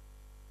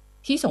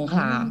ที่สงขล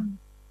า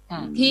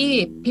ที่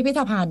พิพิธ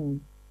ภัณฑ์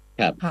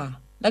ค่ะ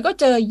แล้วก็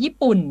เจอญี่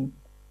ปุ่น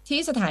ที่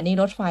สถานี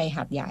รถไฟห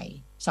าดใหญ่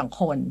2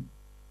 คน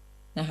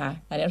นะคะ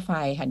สถานีรถไฟ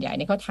หาดใหญ่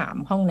นี่เขาถาม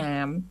ห้องน้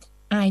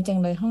ำอายจัง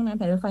เลยห้องน้ำ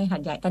สถานีรถไฟหา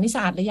ดใหญ่ตอนนี้ส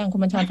ะอาดหรือยังคุ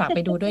ณบัญชรฝากไป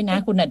ดูด้วยนะ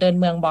คุณน่ะเดิน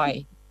เมืองบ่อย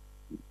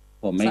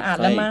ผมไม่สะอาด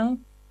แล้วมั้ง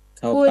เ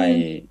ข้าไป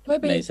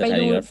ในสถา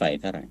นีรถไฟ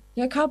เท่าไหร่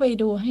จะเข้าไป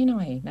ดูให้ห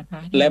น่อยนะค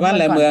ะและบ้าน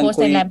และเมือง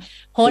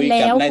คุยแ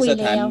ล้วในส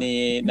ถานี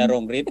นร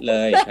งฤทธิ์เล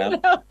ยครับ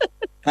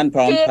ท่านพ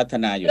ร้อมพัฒ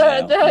นาอยู่แล้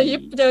วเ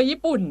จอญี่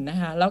ปุ่นนะ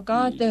คะแล้วก็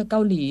เจอเก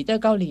าหลี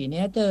เ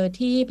นี่ยเจอ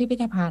ที่พิพิ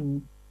ธภัณฑ์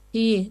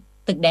ที่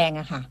ตึกแดง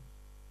อะค่ะ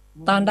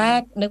ตอนแร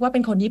กนึกว่าเป็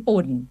นคนญี่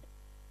ปุ่น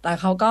แต่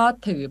เขาก็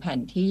ถือแผ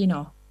นที่เน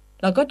าะ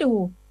เราก็ดู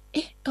เ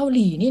อ๊ะเกาห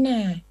ลีนี่นา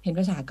เห็น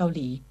ภาษาเกาห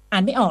ลีอ่า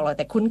นไม่ออกหรอกแ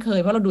ต่คุ้นเคย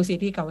เพราะเราดูซี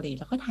รีส์เกาหลี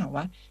แล้วก็ถาม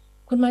ว่า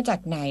คุณมาจาก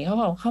ไหนเขา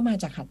บอกเข้ามา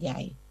จากหาดใหญ่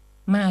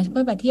มาเ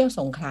พื่อมาเที่ยว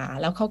สงขลา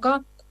แล้วเขาก็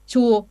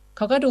เ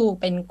ขาก็ดู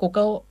เป็น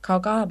Google เขา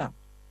ก็แบบ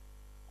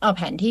เอาแ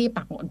ผนที่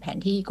ปักหมุดแผน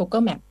ที่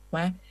Google Map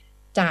ว่า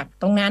จาก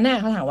ตรงนั้นน่ะ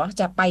เขาถามว่า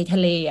จะไปทะ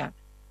เลอ่ะ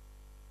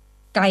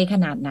ไกลข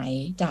นาดไหน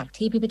จาก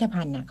ที่พิพิธ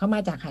ภัณฑ์น่ะเขามา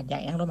จากหาดใหญ่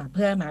นั่งรถมาเ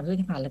พื่อมาพิพิ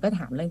ธภัณฑ์แล้วก็ถ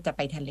ามเรื่องจะไ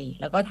ปทะเล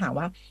แล้วก็ถาม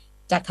ว่า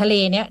จากทะเล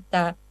เนี้ยจ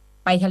ะ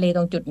ไปทะเลต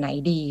รงจุดไหน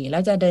ดีแล้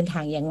วจะเดินท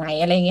างยังไง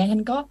อะไรเงี้ยท่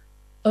านก็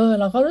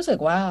เราก็รู้สึก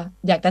ว่า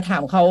อยากจะถา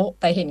มเขา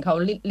แต่เห็นเขา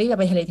รีบ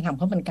ไปทะเลจะถามเ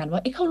ขาเหมือนกันว่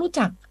าเขารู้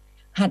จัก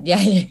หาดให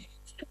ญ่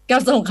กั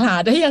บสงขลา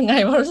ได้ยังไง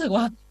เพราะรู้สึก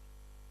ว่า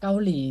เกา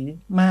หลี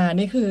มา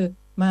นี่คือ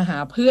มาหา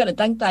เพื่อน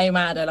ตั้งใจม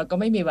าแต่เราก็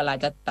ไม่มีเวลา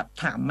จะ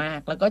ถามมาก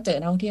แล้วก็เจอ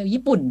นักท่องเที่ยว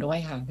ญี่ปุ่นด้วย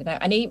ค่ะแต่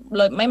อันนี้เ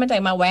ลยไม่มั่นใจ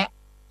มาแวะ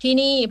ที่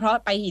นี่เพราะ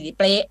ไปรี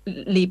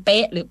เป๊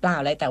ะหรือเปล่า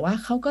อะไรแต่ว่า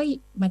เขาก็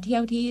มาเที่ย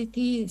ว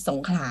ที่สง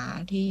ขลา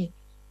ที่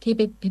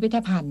พิพิธ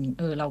ภัณฑ์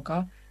เราก็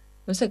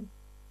รู้สึก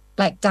แป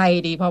ลกใจ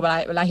ดีพอ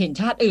เวลาเห็น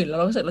ชาติอื่นเรา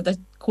รู้สึกเราจะ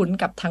คุ้น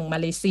กับทางมา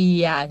เลเซี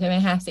ยใช่ไหม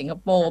คะสิงค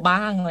โปร์บ้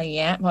างอะไร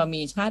เงี้ยพอ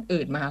มีชาติ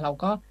อื่นมาเรา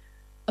ก็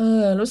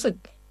รู้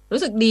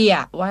สึกดีอ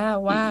ะ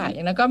ว่าอ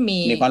ย่างนั้นก็มี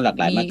ความหลาก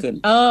หลายมากขึ้น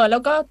แล้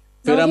วก็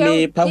คือเรามี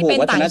พหุ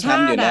วัฒนธรรม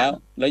อยู่แล้ว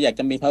เราอยาก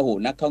จะมีพหุ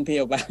นักท่องเที่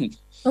ยวบ้าง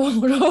แ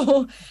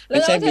ล้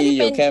วก็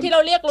ที่เร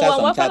าเรียกรวม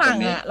ว่าฝรั่ง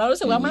อ่ะเรารู้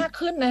สึกว่ามาก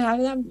ขึ้นนะคะ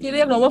ที่เ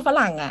รียกรวมว่าฝ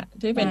รั่งอ่ะ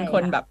ที่เป็นค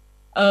นแบบ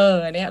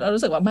เนี่ยเรา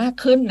รู้สึกว่ามาก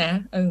ขึ้นนะ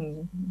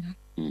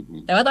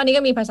แต่ว่าตอนนี้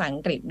ก็มีภาษาอั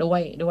งกฤษ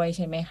ด้วยใ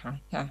ช่ไหมคะ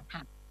ค่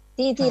ะ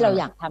ที่เรา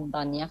อยากทำต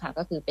อนนี้ค่ะ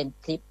ก็คือเป็น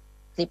ค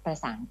ลิปภา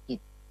ษาอังกฤษ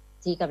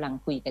ที่กำลัง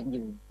คุยกันอ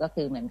ยู่ก็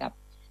คือเหมือนกับ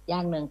ย่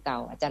านเมืองเก่า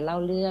อาจจะเล่า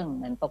เรื่องเ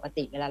หมือนปก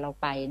ติเวลาเรา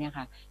ไปเนี่ย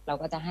ค่ะเรา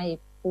ก็จะให้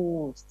ผู้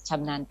ช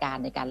ำนาญการ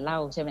ในการเล่า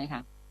ใช่ไหมค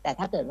ะแต่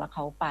ถ้าเกิดว่าเข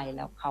าไปแ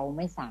ล้วเขาไ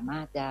ม่สามา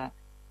รถ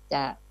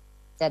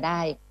จะได้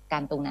กา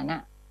รตรงนั้นอ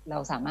ะเรา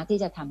สามารถที่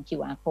จะทำ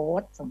QR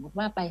code สมมุติ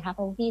ว่าไปฮับเ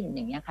บิลกินอ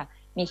ย่างเงี้ยค่ะ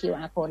มี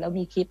QR code แล้ว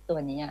มีคลิปตัว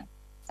นี้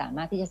สาม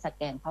ารถที่จะสแ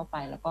กนเข้าไป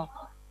แล้วก็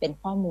เป็น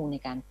ข้อมูลใน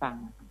การฟัง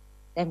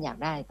แต้มอยาก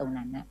ได้ตรง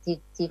นั้นนะ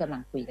ที่กำลั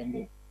งคุยกันอ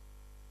ยู่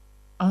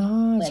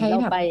เหมือนเรา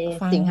ไป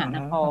สิงหน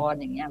คร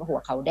อย่างเงี้ยหัว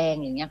เขาแดง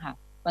อย่างเงี้ยค่ะ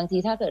บางที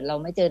ถ้าเกิดเรา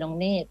ไม่เจอน้อง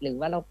เนตรหรือ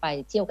ว่าเราไป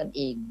เที่ยวกันเ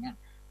องเนี่ย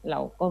เรา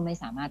ก็ไม่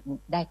สามารถ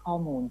ได้ข้อ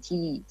มูล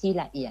ที่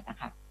ละเอียดอะ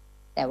ค่ะ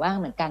แต่ว่า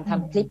เหมือนการท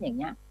ำคลิปอย่าง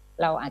เงี้ย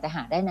เราอาจจะห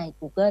าได้ใน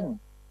Google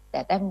แต่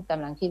แต้มก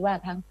ำลังคิดว่า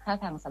ถ้า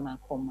ทางสมา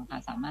คมอะค่ะ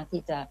สามารถ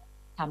ที่จะ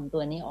ทำตั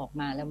วนี้ออก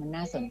มาแล้วมัน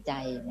น่าสนใจ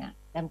เนี่ย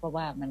แต้มก็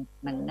ว่า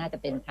มันน่าจะ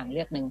เป็นทางเ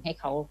ลือกหนึ่งให้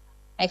เขา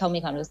มี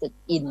ความรู้สึก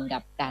อินกั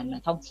บการมา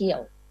ท่องเที่ยว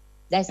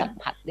ได้สัม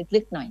ผัสลึ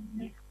กๆหน่อย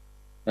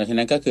เพราะฉะ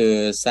นั้นก็คือ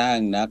สร้าง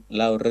นัก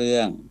เล่าเรื่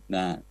องน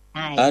ะ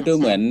ดู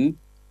เหมือน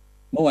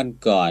เมื่อวัน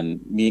ก่อน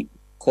มี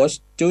โค้ช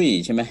จุ้ย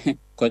ใช่ไหม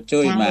โค้ช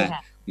จุ้ย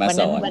มาส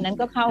อนวันนั้น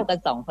ก็เข้ากัน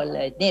2 คนเล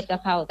ยเนตรก็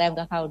เข้าแต้ม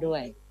ก็เข้าด้ว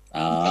ย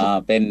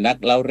เป็นนัก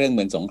เล่าเรื่องเห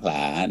มือนสงขล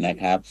านะ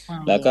ครับ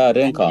แล้วก็เ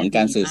รื่องของก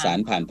ารสื่อสาร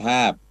ผ่านภ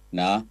าพ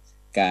เนาะ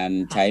การ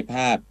ใช้ภ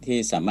าพที่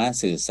สามารถ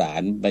สื่อสา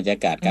รบรรยา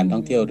กาศการท่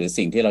องเที่ยวหรือ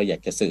สิ่งที่เราอยา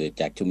กจะสื่อ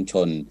จากชุมช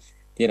น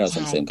ที่เรา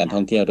ส่งเสริมการท่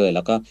องเที่ยวด้วยแ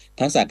ล้วก็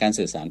ทักษะการ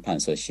สื่อสารผ่าน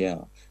โซเชียล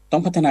ต้อ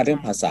งพัฒนาเรื่อ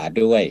งภาษา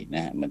ด้วยน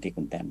ะเหมือนที่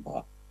คุณแต้มบอ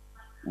ก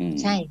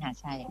ใช่ค่ะ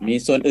ใช่มี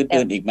ส่วน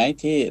อื่นๆอีกไหม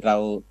ที่เรา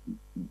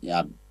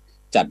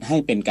จัดให้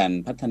เป็นการ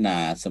พัฒนา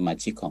สมา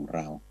ชิกของเร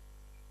า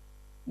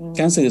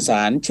การสื่อส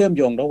ารเชื่อม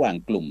โยงระหว่าง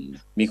กลุ่ม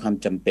มีความ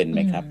จำเป็นไห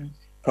มครับ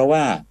เพราะว่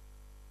า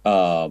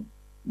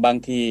บาง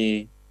ที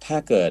ถ้า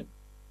เกิด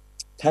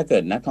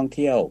นักท่องเ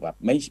ที่ยวแบบ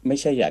ไม่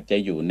ใช่อยากจะ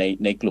อยู่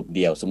ในกลุ่มเ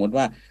ดียวสมมุติ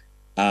ว่า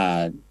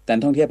การ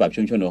ท่องเที่ยวแบบ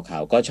ชุมชนหัวเขา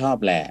ก็ชอบ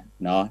แหละ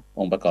เนาะ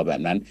องค์ประกอบแบ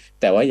บนั้น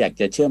แต่ว่าอยาก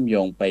จะเชื่อมโย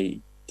งไป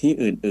ที่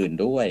อื่น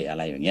ๆด้วยอะไ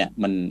รอย่างเงี้ย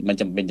มัน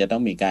จำเป็นจะต้อ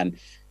งมีการ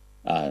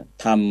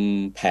ท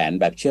ำแผน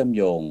แบบเชื่อม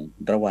โยง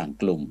ระหว่าง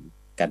กลุ่ม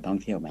การท่อง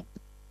เที่ยวไหม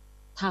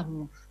ท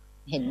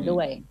ำเห็นด้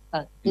วย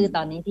คือต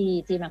อนนี้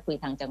ที่มาคุย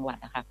ทางจังหวัด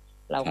อะค่ะ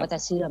เราก็จะ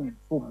เชื่อม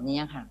กลุ่มนี้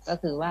ค่ะก็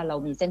คือว่าเรา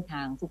มีเส้นท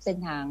างทุกเส้น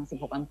ทาง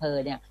16อำเภอ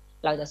เนี่ย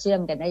เราจะเชื่อ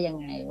มกันได้ยัง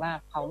ไงว่า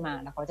เขามา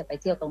แล้วเขาจะไป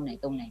เที่ยวตรงไห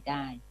นไ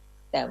ด้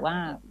แต่ว่า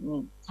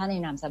ถ้าใน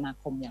นามสมา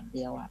คมอย่างเ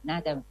ดียวอ่ะน่า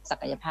จะศั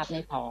กยภาพไ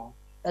ม่พอ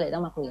ก็เลยต้อ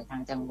งมาคุยกับทา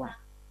งจังหวัด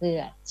เพื่อ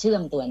เชื่อ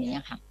มตัวนี้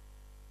ค่ะ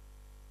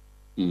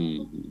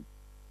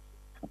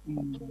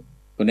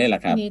คุณเนตรล่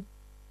ะครับ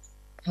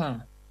ค่ะ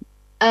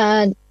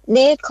เน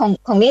ตร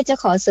ของเนตรจะ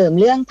ขอเสริม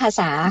เรื่องภา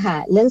ษาค่ะ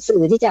เรื่องสื่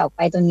อที่จะออกไ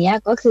ปตัวนี้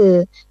ก็คือ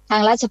ทา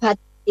งราชภัฏ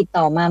ติด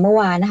ต่อมาเมื่อ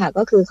วานนะคะ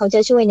ก็คือเขาจะ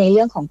ช่วยในเ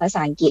รื่องของภาษ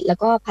าอังกฤษแล้ว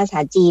ก็ภาษา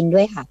จีนด้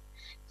วยค่ะ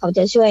เขาจ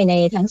ะช่วยใน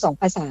ทั้ง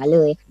2ภาษาเล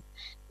ยค่ะ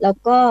แล้ว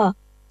ก็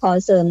ขอ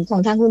เสริมขอ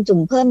งทางคุณจุ๋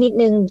มเพิ่มนิด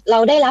นึงเรา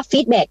ได้รับฟี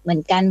ดแบ็กเหมื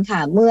อนกันค่ะ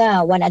เมื่อ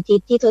วันอาทิต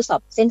ย์ที่ทดสอ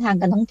บเส้นทาง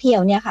การท่องเที่ยว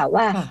เนี่ยค่ะ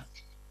ว่า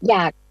อ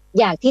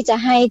ยากที่จะ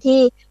ให้ที่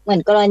เหมือ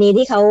นกรณี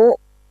ที่เขา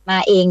มา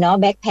เองเนาะ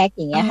แบ็คแพ็ค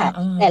อย่างเงี้ยค่ะ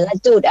แต่ละ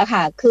จุดอะ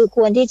ค่ะคือค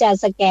วรที่จะ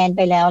สแกนไ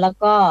ปแล้ว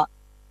ก็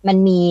มัน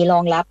มีรอ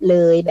งรับเล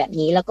ยแบบ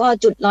นี้แล้วก็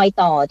จุดรอย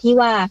ต่อที่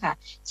ว่าค่ะ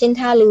เช่น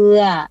ท่าเรื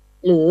อ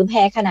หรือแพ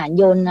ขนาน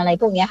ยนต์อะไร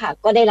พวกนี้ค่ะ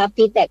ก็ได้รับ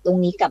ฟีดแบ็กตรง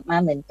นี้กลับมา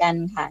เหมือนกัน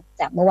ค่ะ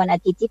จากเมื่อวันอา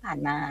ทิตย์ที่ผ่าน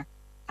มา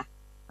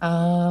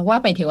ว่า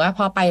ไปถึงว่าพ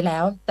อไปแล้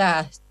ว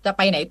จะไ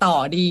ปไหนต่อ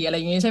ดีอะไร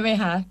อย่างนี้ใช่ไหม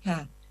คะค่ะ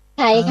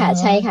ใช่ค่ะ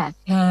ใช่ค่ะ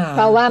เพ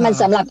ราะว่ามัน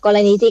สำหรับกร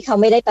ณีที่เขา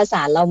ไม่ได้ประส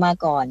านเรามา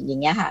ก่อนอย่า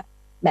งเงี้ยค่ะ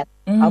แบบ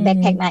เขาแบ็ค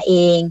แพ็คมาเอ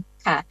ง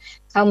ค่ะ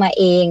เข้ามา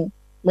เอง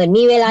เหมือน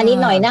มีเวลานิด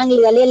หน่อยนั่งเ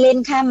รือเล่น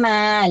ๆข้ามมา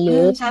หรื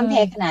อข้ามแพ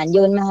ขนานย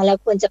นต์มาแล้ว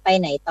ควรจะไป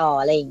ไหนต่อ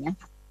อะไรอย่างเงี้ย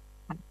ค่ะ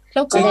แ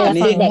ล้วก็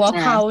ฝั่งหัว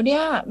เขาเนี่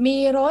ยมี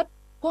รถ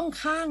พ่วง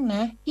ข้างน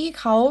ะที่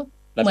เขา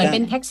เหมือนเป็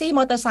นแท็กซี่ม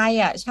อเตอร์ไซ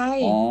ค์อ่ะใช่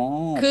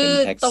คือ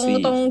ต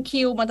รง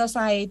คิวมอเตอร์ไซ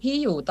ค์ที่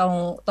อยู่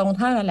ตรง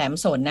ท่าแหลม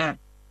สนน่ะ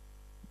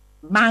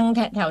บาง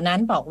แถวนั้น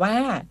บอกว่า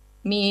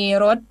มี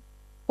รถ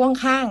พ่วง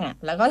ข้างอ่ะ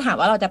แล้วก็ถาม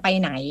ว่าเราจะไป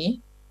ไหน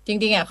จ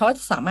ริงๆอ่ะเขา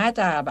สามารถ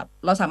จะแบบ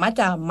เราสามารถ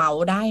จะเมา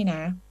ได้น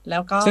ะแล้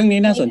วก็ซึ่งนี้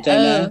น่าสนใจ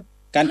นะ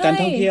การ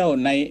ท่องเที่ยว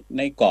ใ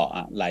นเกาะ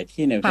หลาย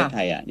ที่ในประเทศไท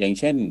ยอ่ะอย่าง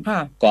เช่น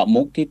เกาะ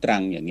มุกที่ตรั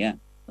งอย่างเงี้ย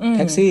แ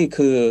ท็กซี่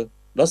คือ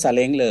รถซาเ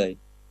ล้งเลย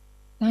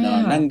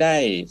นั่งได้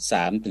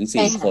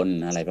3-4 คน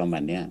อะไรประมา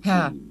ณเนี้ย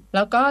ค่ะแ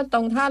ล้วก็ต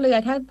รงท่าเรือ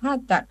ถ้า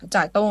จ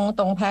าก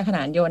ตรงแพขน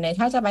านยนต์เนี่ย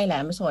ถ้าจะไปแหล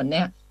มสนเ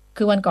นี่ย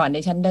คือวันก่อนดิ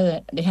ฉั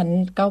น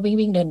ก็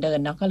วิ่งเดิน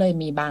เนาะก็เลย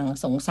มีบาง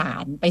สงสา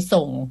รไป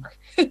ส่ง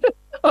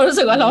รู้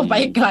สึกว่าเราไป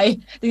ไกล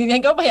จริงๆฉั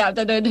นก็พยายามจ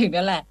ะเดินถึง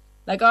นั่นแหละ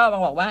แล้วก็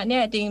บอกว่าเนี่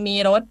ยจริงมี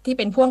รถที่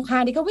เป็นพ่วงข้า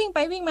งที่ก็วิ่งไป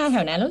วิ่งมาแถ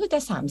วนั้นแล้วก็จะ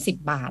30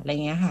 บาทอะไร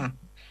เงี้ยค่ะ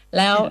แ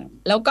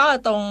ล้วก็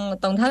ต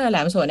รงท่าแหล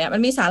มสวนเนี่ยมั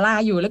นมีศาลา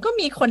อยู่แล้วก็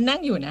มีคนนั่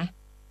งอยู่นะ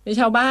มี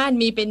ชาวบ้าน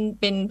มีเ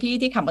ป็นพี่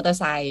ที่ขับมอเตอร์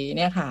ไซค์เ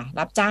นี่ยค่ะ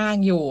รับจ้าง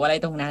อยู่อะไร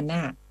ตรงนั้น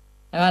น่ะ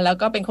แล้ว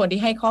ก็เป็นคน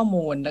ที่ให้ข้อ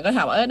มูลแล้วก็ถ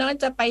ามว่าน้อง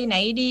จะไปไหน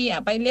ดี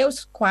ไปเลี้ยว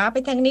ขวาไป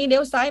ทางนี้เลี้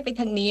ยวซ้ายไป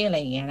ทางนี้อะไร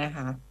อย่างเงี้ยนะค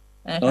ะ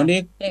ตอนนี้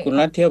คุณ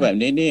รัฐเที่ยวแบบ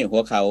นี้นี่หั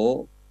วเขา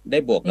ได้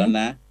บวกแล้ว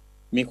นะ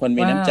มีคน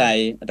มีน้ำใจ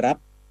รับ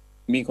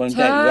มีคน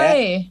ใจแวะ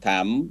ถา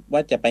มว่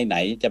าจะไปไหน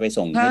จะไป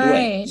ส่งให้ด้ว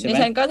ยใช่ไหม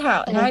ฉันก็ถาม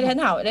ฉัน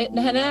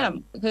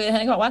คือฉั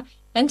นบอกว่า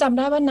ฉันจำไ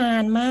ด้ว่านา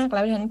นมากแ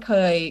ล้วฉันเ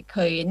ค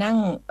ยนั่ง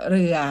เ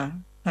รือ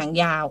หาง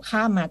ยาวข้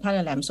ามมาท่า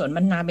แหลมสวน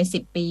มันนานเป็น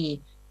10 ปี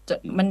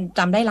มันจ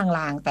ำได้ลา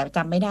งๆแต่จ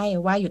ำไม่ได้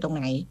ว่าอยู่ตรงไ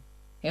หน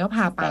แล้วก็พ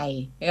าไป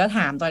แล้วก็ถ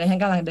ามตอนนี้ฉั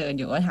นกำลังเดิน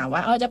อยู่ก็ถามว่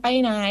าจะไป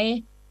ไหน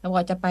แล้วบ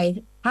อกจะไป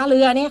ท่าเรื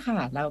อเนี่ยค่ะ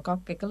แล้ว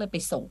ก็เลยไป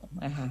ส่ง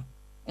นะคะ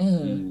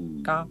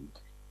ก็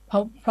เ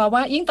พราะว่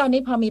ายิ่งตอน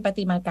นี้พอมีประ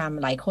ติมากรรม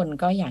หลายคน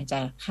ก็อยากจะ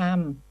ข้า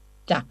ม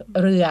จาก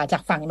เรือจา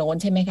กฝั่งโน้น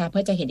ใช่ไหมคะเพื่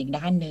อจะเห็นอีก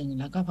ด้านหนึ่ง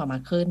แล้วก็พอมา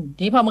ขึ้น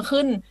ทีนี้พอมา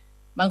ขึ้น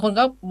บางคน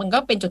ก็มันก็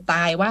เป็นจุดต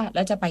ายว่าแ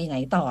ล้วจะไปไหน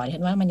ต่อฉั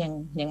นว่ามัน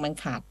ยังมัน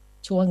ขาด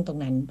ช่วงตรง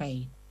นั้นไป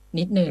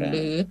นิดนึงห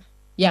รือ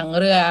อย่าง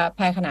เรือแพ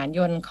ขนานย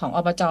นต์ของ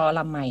อบจ.ล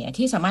ำใหม่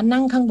ที่สามารถ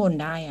นั่งข้างบน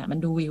ได้มัน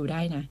ดูวิวไ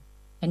ด้นะ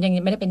ฉันยัง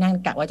ไม่ได้ไปนั่ง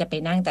กะว่าจะไป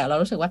นั่งแต่เรา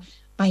รู้สึกว่า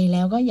ไปแ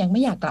ล้วก็ยังไ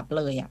ม่อยากกลับ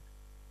เลย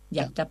อ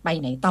ยากจะไป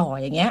ไหนต่อ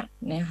อย่างเงี้ย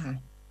นะคะ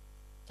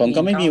ผม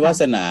ก็ไม่มีวา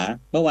สนา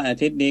เมื่อวันอา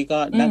ทิตย์นี้ก็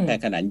นั่งแพ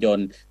ขนานยน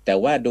ต์แต่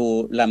ว่าดู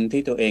ลำ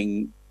ที่ตัวเอง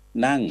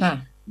นั่ง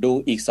ดู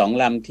อีก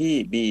2 ลำที่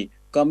บี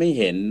ก็ไม่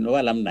เห็นว่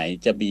าลำไหน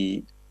จะบี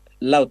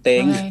เล่าเต้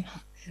ง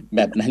แบ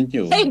บนั้นอ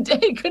ยู่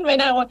ขึ้นไป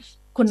นะว่า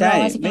คุณรอ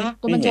สิคะ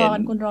คุณบัญชร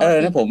คุณรอ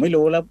นะผมไม่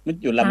รู้แล้วมัน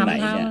อยู่ลำไหน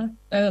เนี่ย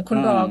คุณ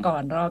รอก่อ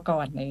น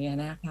อะไรอย่างเงี้ย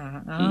นะคะ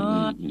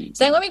แส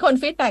ดงว่ามีคน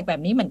ฟีดแบ็กแบ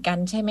บนี้เหมือนกัน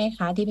ใช่ไหมค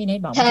ะที่พี่เนท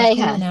บอกใช่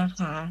ค่ะนะ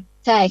คะ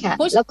ใช่ค่ะ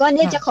แล้วก็เ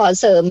นี่ยจะขอ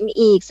เสริม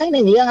อีกสัก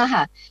1 เรื่องอะ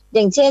ค่ะอ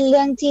ย่างเช่นเ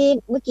รื่องที่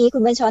เมื่อกี้คุ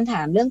ณบัญชรถ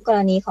ามเรื่องกร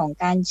ณีของ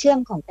การเชื่อม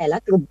ของแต่ละ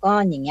กลุ่มก้อ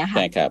นอย่างเงี้ยค่ะ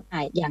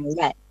อย่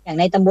าง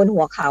ในตำบล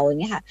หัวเขาอย่า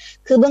งเงี้ยค่ะ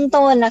คือเบื้อง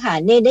ต้นนะคะ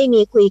เนี่ยได้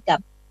มีคุยกับ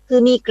คือ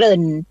มีเกริ่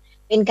น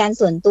เป็นการ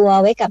ส่วนตัว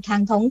ไว้กับทา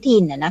งท้อง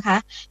ถิ่นนะคะ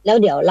แล้ว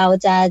เดี๋ยวเรา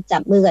จะจั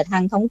บมือกับทา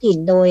งท้องถิ่น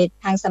โดย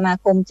ทางสมา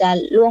คมจะ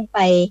ล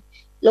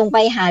งไป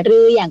หารื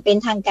ออย่างเป็น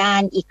ทางการ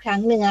อีกครั้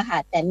งหนึ่งอะค่ะ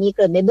แต่มีเก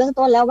ริ่นในเบื้อง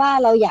ต้นแล้วว่า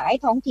เราอยากให้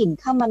ท้องถิ่น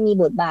เข้ามามี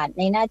บทบาทใ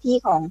นหน้าที่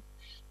ของ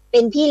เป็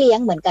นพี่เลี้ยง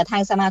เหมือนกับทา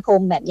งสมาคม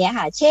แบบนี้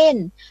ค่ะเช่น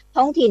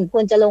ท้องถิ่นค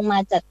วรจะลงมา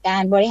จัดกา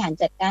รบริหาร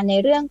จัดการใน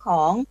เรื่องข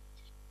อง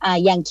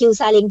อย่างคิว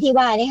ซาเล้งที่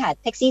ว่านี่ค่ะ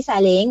แท็กซี่ซา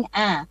เล้ง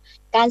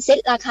การเซ็ต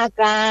ราคา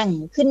กลาง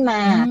ขึ้นมา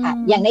ค่ะ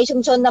อย่างในชุม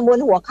ชนตำบล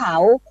หัวเขา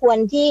ควร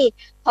ที่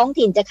ท้อง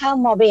ถิ่นจะเข้า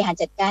มาบริหาร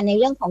จัดการใน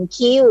เรื่องของ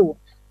คิว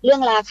เรื่อ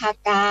งราคา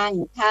กลาง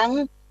ทั้ง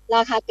ร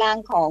าคากลาง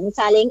ของซ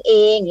าเล้งเอ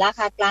งราค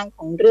ากลางข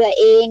องเรือ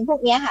เองพวก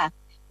นี้ค่ะ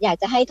อยาก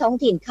จะให้ท้อง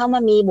ถิ่นเข้ามา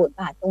มีบท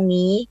บาทตรง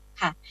นี้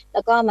ค่ะแล้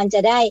วก็มันจ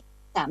ะได้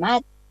สามาร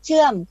ถเ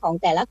ชื่อมของ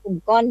แต่ละกลุ่ม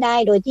ก้อนได้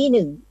โดย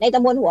ที่1ในต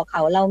ำบลหัวเข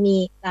าเรามี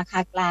ราคา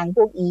กลางพ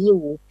วกนี้อ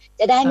ยู่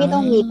จะได้ไม่ต้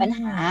องมีปัญ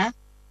หา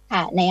ค่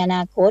ะในอน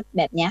าคตแ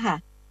บบนี้ค่ะ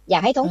อยา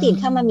กให้ท้องถิ่น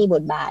เข้ามามีบ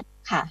ทบาท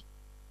ค่ะ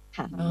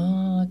ค่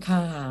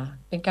ะ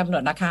เป็นกำหน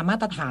ดราคามา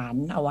ตรฐาน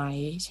เอาไว้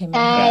ใช่ไหมใ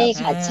ช่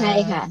ค่ะใช่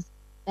ค่ะ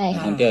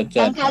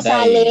ทั้งค่าซา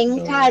เล้ง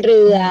ค่าเ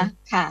รือ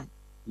ค่ะ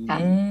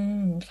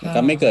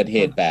ก็ไม่เกิดเห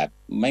ตุแบบ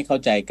ไม่เข้า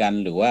ใจกัน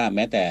หรือว่าแ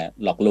ม้แต่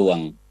หลอกลวง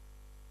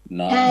เ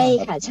นาะใช่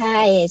ค่ะใช่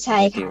ค่ะ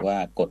ที่ว่า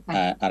กด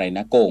อะไรน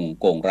ะโ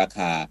กงราค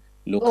า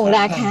ลูกค้าโกง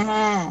ราคา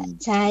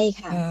ใช่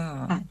ค่ะ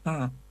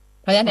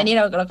เพราะฉะนั้นอันนี้เ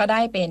ราก็ไ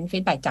ด้เป็นฟี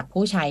ดแบ็กจาก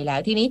ผู้ใช้แล้ว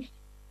ทีนี้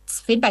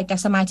ฟีดแบ็กจาก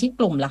สมาชิก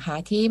กลุ่มล่ะคะ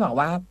ที่บอก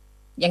ว่า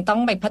ยังต้อง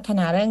ไปพัฒ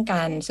นาเรื่องก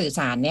ารสื่อส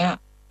ารเนี่ย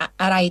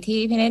อะไรที่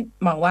พี่เนต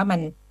มองว่า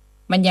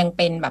มันยังเ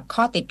ป็นแบบ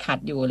ข้อติดขัด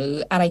อยู่หรือ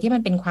อะไรที่มั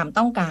นเป็นความ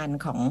ต้องการ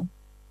ข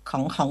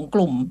องก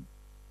ลุ่ม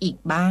อีก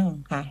บ้าง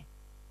คะ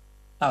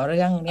ต่อเ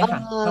รื่องเนี่ยค่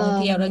ะท่อง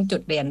เที่ยวเรื่องจุ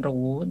ดเรียน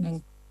รู้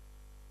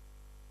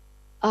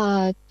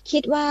คิ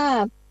ดว่า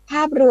ภ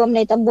าพรวมใน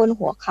ตำบล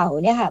หัวเขา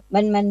เนี่ยค่ะ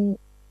มัน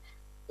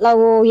เรา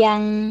ยั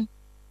ง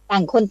ต่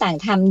างคนต่าง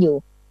ทำอยู่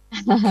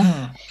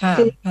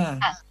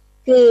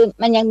คือ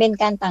มันยังเป็น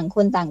การต่างค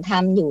นต่างท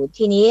ำอยู่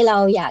ทีนี้เรา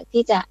อยาก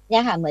ที่จะเนี่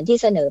ยค่ะเหมือนที่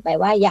เสนอไป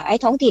ว่าอยากให้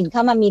ท้องถิ่นเข้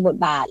ามามีบท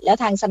บาทแล้ว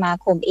ทางสมา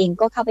คมเอง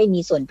ก็เข้าไปมี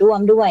ส่วนร่วม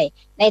ด้วย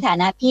ในฐา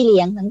นะพี่เ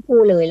ลี้ยงทั้งคู่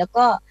เลยแล้ว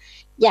ก็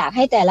อยากใ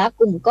ห้แต่ละ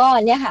กลุ่มก้อน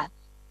เนี่ยค่ะ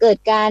เกิด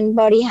การ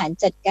บริหาร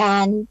จัดกา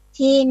ร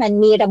ที่มัน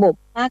มีระบบ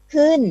มาก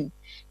ขึ้น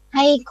ใ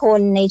ห้ค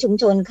นในชุม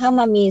ชนเข้า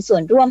มามีส่ว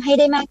นร่วมให้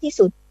ได้มากที่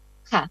สุด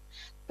ค่ะ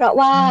เพราะ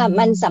ว่า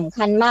มันสำ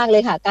คัญมากเล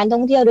ยค่ะการท่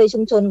องเที่ยวโดยชุ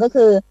มชนก็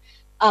คือ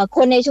ค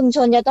นในชุมช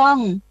นจะต้อง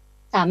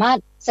สามารถ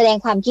แสดง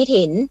ความคิดเ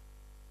ห็น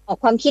ออก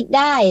ความคิดไ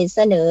ด้เ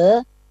สนอ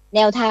แน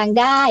วทาง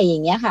ได้อย่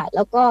างเงี้ยค่ะแ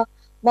ล้วก็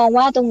มอง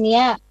ว่าตรงเนี้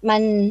ย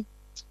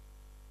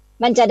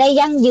มันจะได้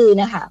ยั่งยืน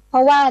นะคะเพร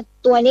าะว่า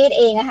ตัวเนต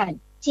เองอะค่ะ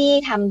ที่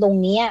ทำตรง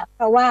นี้เพ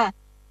ราะว่า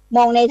ม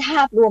องในภ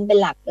าพรวมเป็น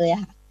หลักเลย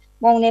ค่ะ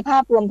มองในภา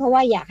พรวมเพราะว่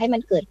าอยากให้มั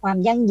นเกิดความ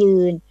ยั่งยื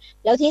น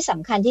แล้วที่ส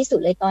ำคัญที่สุด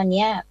เลยตอนเ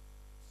นี้ย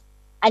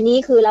อันนี้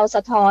คือเราส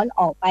ะท้อน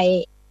ออกไป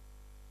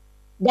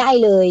ได้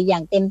เลยอย่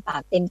างเต็มปา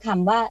กเต็มค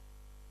ำว่า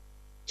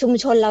ชุม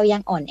ชนเรายั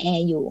งอ่อนแอ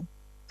อยู่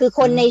คือค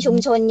นในชุม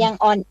ชนยัง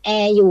อ่อนแอ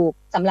อยู่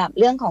สำหรับ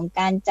เรื่องของ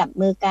การจับ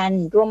มือกัน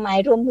ร่วมไม้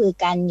ร่วมมือ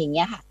กันอย่างเ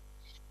งี้ยค่ะ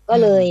ก็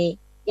เลย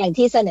อย่าง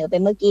ที่เสนอไป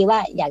เมื่อกี้ว่า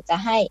อยากจะ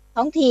ให้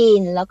ท้องถิ่น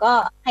แล้วก็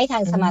ให้ทา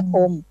งสมาค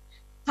ม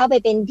เข้าไป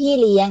เป็นพี่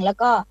เลี้ยงแล้ว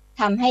ก็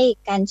ทำให้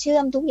การเชื่อ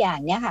มทุกอย่าง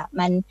เนี่ยค่ะ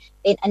มัน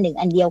เป็นอันหนึ่ง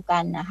อันเดียวกั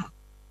นนะคะ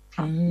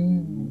ค่ะ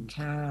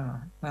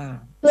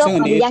เพื่อค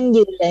วามยั่ง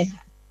ยืนเลยค่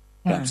ะ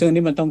ซึ่ง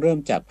นี้มันต้องเริ่ม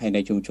จากภายใน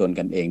ชุมชน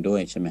กันเองด้ว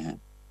ยใช่ไหมฮะ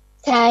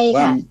ใช่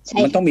ค่ะ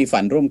มันต้องมีฝั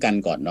นร่วมกัน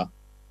ก่อนเนาะ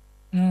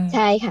ใ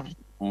ช่ค่ะ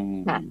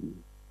ค่ะ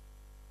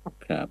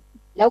ครับ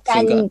แล้วก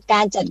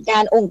ารจัดกา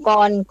รองค์ก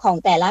รของ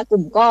แต่ละก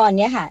ลุ่มก้อน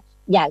เนี่ยค่ะ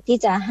อยากที่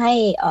จะให้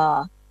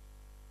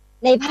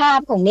ในภาพ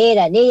ของเนต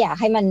นี่อยาก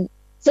ให้มัน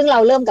ซึ่งเรา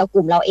เริ่มกับก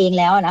ลุ่มเราเอง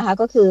แล้วนะคะ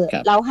ก็คือ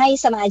เราให้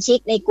สมาชิก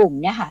ในกลุ่ม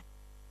เนี่ยค่ะ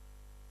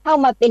เข้า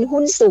มาเป็น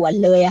หุ้นส่วน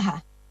เลยอะค่ะ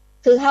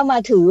คือเข้ามา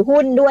ถือ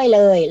หุ้นด้วยเ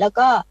ลยแล้ว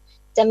ก็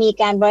จะมี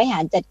การบริหา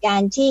รจัดการ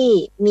ที่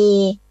มี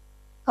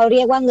เขา เขาเ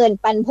รียกว่าเงิน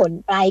ปันผล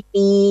ปลาย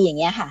ปีอย่าง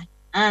เงี้ยค่ะ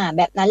แ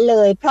บบนั้นเล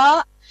ยเพราะ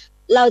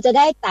เราจะไ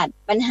ด้ตัด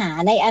ปัญหา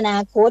ในอนา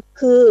คต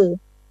คือ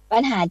ปั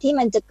ญหาที่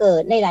มันจะเกิ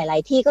ดในหลา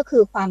ยๆที่ก็คื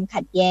อความ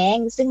ขัดแย้ง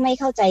ซึ่งไม่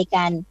เข้าใจ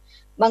กัน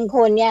บางค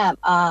นเนี่ย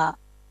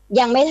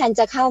ยังไม่ทัน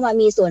จะเข้ามา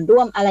มีส่วนร่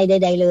วมอะไรใ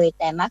ดๆเลย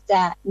แต่มักจ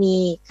ะมี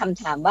ค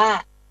ำถามว่า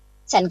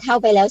ฉันเข้า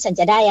ไปแล้วฉัน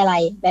จะได้อะไร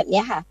แบบ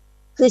นี้ค่ะ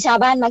คือชาว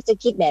บ้านมักจะ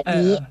คิดแบบ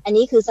นี้อัน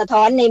นี้คือสะท้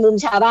อนในมุม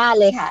ชาวบ้าน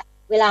เลยค่ะ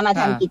เวลามา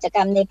ทำกิจกร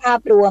รมในภาพ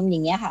รวมอ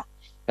ย่างเงี้ยค่ะ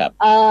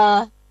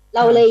เร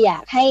าเลยอยา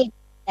กให้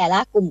แต่ละ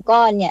กลุ่ม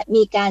ก้อนเนี่ย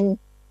มีการ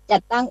จั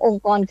ดตั้งอง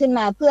ค์กรขึ้น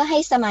มาเพื่อให้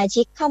สมา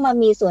ชิกเข้ามา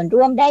มีส่วน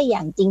ร่วมได้อย่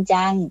างจริง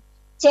จัง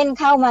เช่น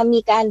เข้ามามี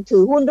การถื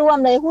อหุ้นร่วม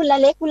เลยหุ้นละ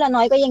เล็กหุ้นละน้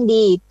อยก็ยัง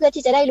ดีเพื่อ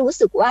ที่จะได้รู้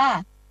สึกว่า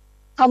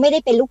เขาไม่ได้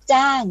เป็นลูก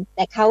จ้างแ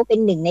ต่เขาเป็น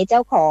หนึ่งในเจ้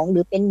าของหรื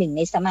อเป็นหนึ่งใ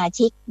นสมา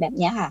ชิกแบบ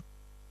นี้ค่ะ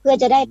เพื่อ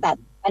จะได้ตัด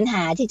ปัญห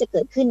าที่จะเ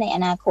กิดขึ้นในอ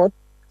นาคต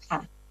ค่ะ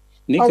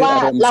เพราะว่า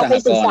เราไป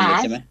ศึกษา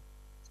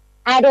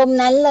อารมณ์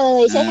นั้นเล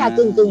ยใช่ค่ะ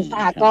กึ่งส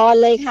หกรณ์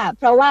เลยค่ะ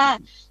เพราะว่า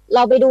เร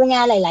าไปดูง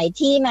านหลายๆ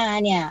ที่มา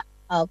เนี่ย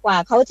กว่า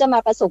เขาจะมา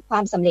ประสบควา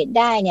มสำเร็จ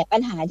ได้เนี่ยปั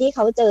ญหาที่เข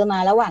าเจอมา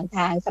ระหว่างท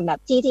างสำหรับ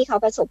ที่เขา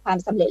ประสบความ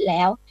สำเร็จแ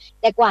ล้ว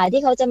แต่กว่า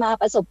ที่เขาจะมา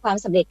ประสบความ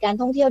สำเร็จการ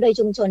ท่องเที่ยวโดย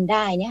ชุมชนไ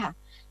ด้เนี่ยค่ะ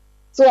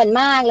ส่วน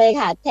มากเลย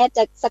ค่ะแทบจ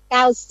ะสัก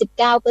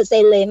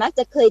 99% เลยมักจ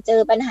ะเคยเจ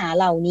อปัญหา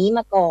เหล่านี้ม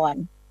าก่อน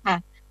ค่ะ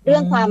เรื่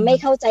องความไม่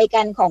เข้าใจ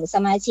กันของส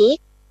มาชิก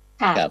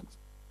ค่ะ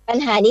ปัญ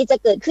หานี้จะ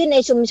เกิดขึ้นใน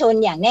ชุมชน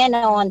อย่างแน่น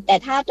อนแต่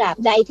ถ้าตราบ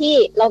ใดที่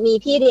เรามี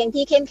พี่เลี้ยง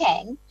ที่เข้มแข็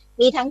ง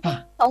มีทั้ง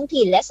ท้อง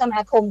ถิ่นและสม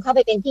าคมเข้าไป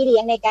เป็นพี่เลี้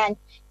ยงในการ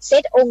เซ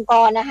ตองค์ก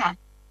รนะคะ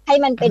ให้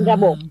มันเป็นระ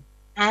บบ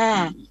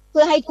เ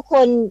พื่อให้ทุกค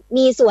น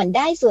มีส่วนไ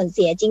ด้ส่วนเ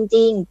สียจ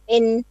ริงๆเป็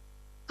น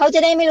เขาจะ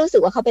ได้ไม่รู้สึ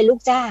กว่าเขาเป็นลู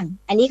กจ้าง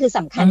อันนี้คือส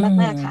ำคัญ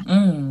มากๆค่ะ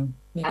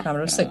มีความ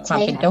รู้สึกความ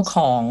เป็นเจ้าข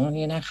อง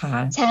นี่นะคะ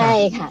ใช่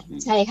ค่ะ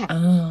ใช่ค่ะ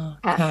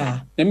ค่ะ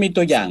แล้วมี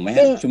ตัวอย่างไหมฮ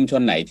ะชุมช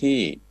นไหน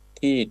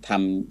ที่ท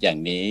ำอย่าง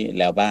นี้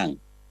แล้วบ้าง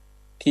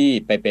ที่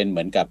ไปเป็นเห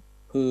มือนกับ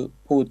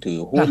ผู้ถือ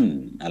หุ้น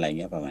อะไร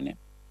เงี้ยประมาณเนี้ย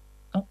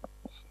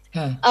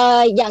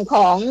อย่างข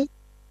อง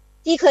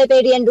ที่เคยไป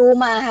เรียนรู้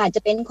มาค่ะจ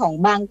ะเป็นของ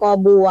บางกอ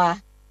บัว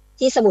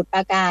ที่สมุทรป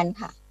ราการ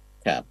ค่ะ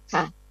ครับ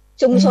ค่ะ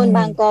ชุมชนบ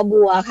างกอ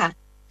บัวค่ะ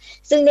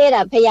ซึ่งเนี่ย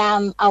พยายาม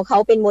เอาเขา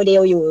เป็นโมเด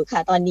ลอยู่ค่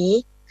ะตอนนี้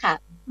ค่ะ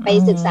ไป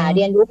ศึกษาเ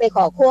รียนรู้ไปข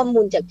อข้อ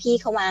มูลจากพี่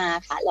เข้ามา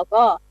ค่ะแล้ว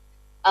ก็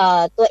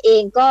ตัวเอ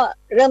งก็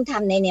เริ่มท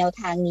ำในแนว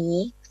ทางนี้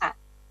ค่ะ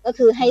ก็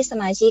คือให้ส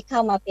มาชิกเข้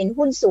ามาเป็น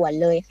หุ้นส่วน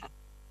เลยค่ะ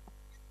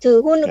ถือ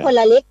หุ้นคนล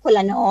ะเล็กคนล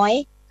ะน้อย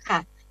ค่ะ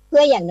เพื่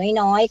ออย่าง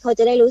น้อยๆเขาจ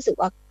ะได้รู้สึก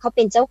ว่าเขาเ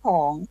ป็นเจ้าข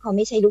องเขาไ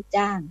ม่ใช่ลูก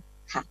จ้าง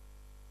ค่ะ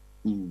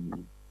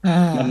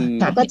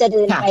มันก็จะเ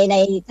ดินไปใน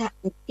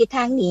ทิศท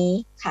างนี้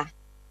ค่ะ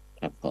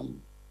ครับผม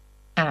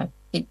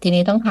ที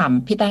นี้ต้องถาม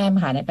พี่แต้ม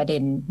ค่ะในประเด็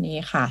นนี้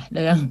ค่ะเ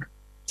รื่อง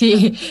ที่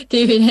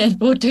พี่เนต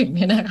พูดถึงเ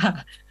นี่ยนะคะ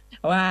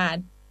ว่า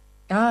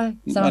ก็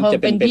สมาคม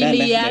เป็นพี่เ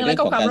ลี้ยงแล้ว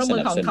ก็ความร่วมมื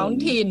อของท้อง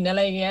ถิ่นอะไร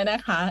อย่างเงี้ยน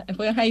ะคะเ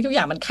พื่อให้ทุกอ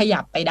ย่างมันขยั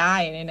บไปได้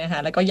เนี่ยนะคะ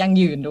แล้วก็ยั่ง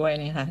ยืนด้วย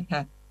นะคะค่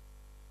ะ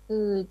คื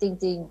อจ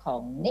ริงๆขอ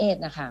งเนต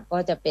นะคะก็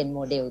จะเป็นโม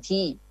เดล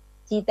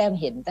ที่แต้ม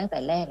เห็นตั้งแต่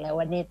แรกแล้ว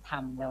ว่าเนตท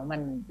ำแล้วมั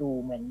นดู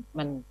เหมือน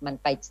มัน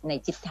ไปใน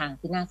ทิศทาง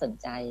ที่น่าสน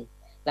ใจ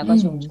แล้วก็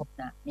ชุมชน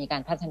มีกา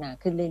รพัฒนา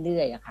ขึ้นเรื่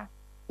อยๆอะค่ะ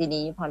ที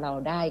นี้พอเรา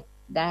ไ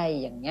ด้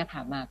อย่างเนี้ยค่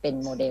ะมาเป็น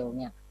โมเดลเ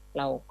นี่ย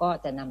เราก็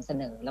จะนำเส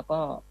นอแล้วก็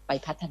ไป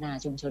พัฒนา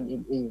ชุมชน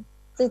อื่น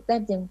ๆซึ่ง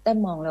แต้ม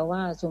มองแล้วว่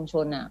าชุมช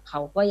นอ่ะเข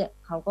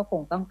าก็ค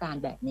งต้องการ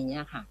แบบนี้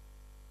ค่ะ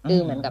คือ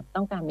เหมือนกับ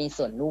ต้องการมี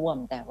ส่วนร่วม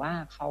แต่ว่า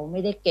เขาไม่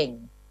ได้เก่ง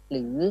ห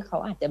รือเขา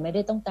อาจจะไม่ไ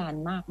ด้ต้องการ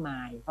มากมา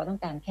ยเขาต้อง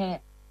การแค่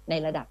ใน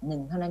ระดับหนึ่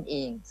งเท่านั้นเอ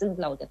งซึ่ง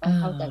เราจะต้อง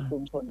เข้าใจชุ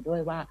มชนด้ว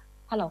ยว่า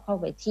ถ้าเราเข้า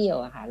ไปเที่ยว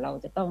อะค่ะเรา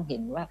จะต้องเห็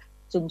นว่า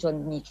ชุมชน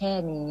มีแค่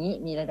นี้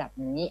มีระดับ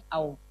นี้เ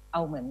อ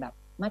าเหมือนแบบ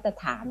มาตร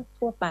ฐาน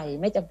ทั่วไป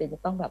ไม่จำเป็นจะ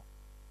ต้องแบบ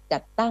จั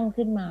ดตั้ง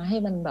ขึ้นมาให้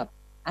มันแบบ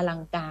อลั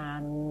งกา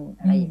ร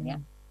อะไรอย่างเงี้ย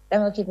แต่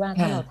เราคิดว่า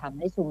ถ้าเราทำ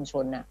ให้ชุมช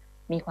นน่ะ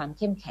มีความเ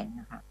ข้มแข็ง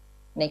นะคะ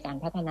ในการ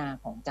พัฒนา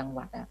ของจังห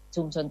วัดอะ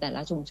ชุมชนแต่ล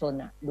ะชุมชน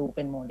อะดูเ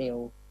ป็นโมเดล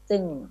ซึ่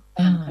งท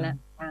างคณะ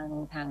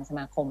ทางส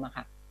มาคมอะ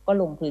ค่ะก็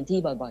ลงพื้นที่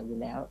บ่อยๆอยู่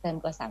แล้วแต่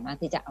ก็สามารถ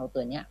ที่จะเอาตั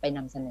วเนี้ยไปน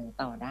ำเสนอ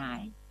ต่อได้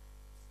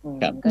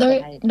โ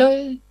ดย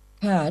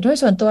ค่ะด้วย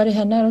ส่วนตัวดิ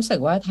ฉันน่ารู้สึก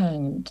ว่าทาง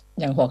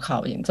อย่างหัวเขา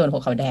อย่างส่วนหั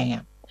วเขาแดงอ่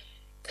ะ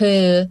คื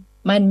อ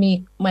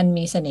มัน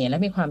มีเสน่ห์และ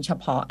มีความเฉ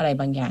พาะอะไร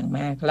บางอย่างม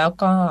ากแล้ว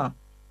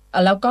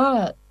ก็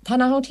ถ้า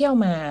นักท่องเที่ยว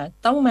มา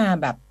ต้องมา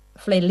แบบ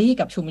เฟรนลี่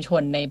กับชุมช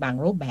นในบาง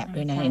รูปแบบด้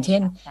วยนะอย่างเช่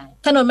น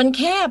ถนนมันแ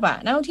คบอ่ะ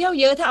นักท่องเที่ยว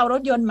เยอะถ้าเอาร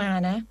ถยนต์มา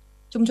นะ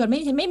ชุมชนไ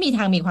ม่มีท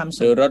างมีความสุ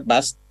ขหรือรถบั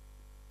ส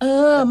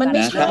มันไ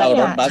ม่ใช่ถ้าเอา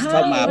รถบัสเข้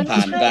ามาผ่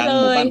านกลางห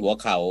มู่บ้านหัว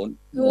เขา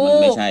มัน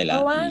ไม่ใช่ละเพ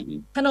ราะว่า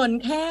ถนน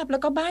แคบแล้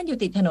วก็บ้านอยู่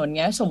ติดถนน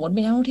เงี้ยสมมติ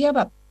มีนักท่องเที่ยวแ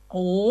บบโ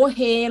อ้เฮ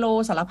โล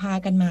สารพา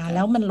กันมาแ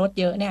ล้วมันรถ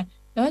เยอะเนี่ย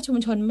แล้วชุม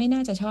ชนไม่น่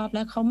าจะชอบแ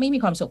ล้วเขาไม่มี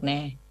ความสุขแน่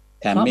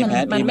แถมมีแพ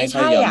ทย์ที่ไม่ค่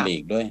อยยอมหลี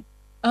กด้วย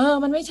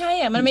มันไม่ใช่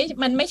มัน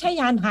ไม่ใช่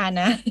ยานพาห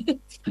นะ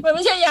มันไ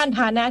ม่ใช่ยานพ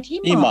าหนะที่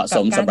เหมาะกั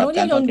บการท่องเ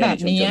ที่ยวแบบ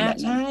นี้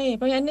ใช่เ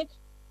พราะฉะ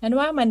นั้น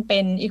ว่ามันเป็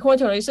นอีโค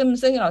ทัวริซึม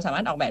ซึ่งเราสามา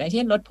รถออกแบบได้เ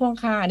ช่นรถพ่วง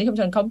ข้างที่ชุม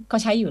ชนเขา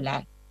ใช้อยู่แล้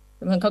ว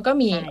มันเขาก็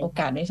มีโอ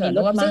กาสในส่วน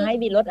ร่วมซึ่ง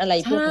มีรถอะไร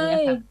พวกนี้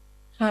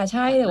ค่ะใ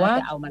ช่หรือว่า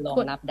จะเอามารอง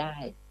รับได้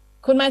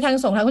คุณมาทาง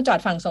สงขลาคุณจอด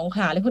ฝั่งสงข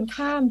ลาหรือคุณ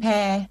ข้ามแพ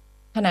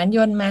ขนานย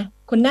นต์มา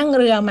คุณนั่ง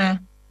เรือมา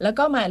แล้ว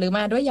ก็มาหรือม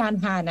าด้วยยาน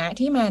พาหนะ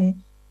ที่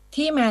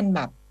มันแบ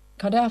บ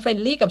เขาได้เฟรน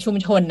ลี่กับชุม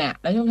ชนน่ะ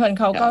แล้วชุมชน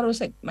เขาก็รู้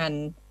สึก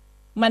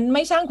มันไ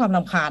ม่สร้างความร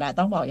ำคาญ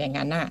ต้องบอกอย่าง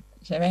นั้นน่ะ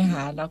ใช่ไหมค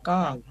ะแล้วก็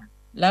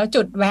แล้ว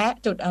จุดแวะ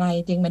จุดอะไร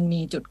จริงมัน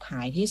มีจุดข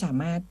ายที่สา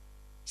ม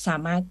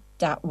ารถ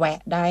จะแวะ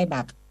ได้แบ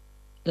บ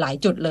หลาย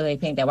จุดเลย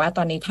เพียงแต่ว่าต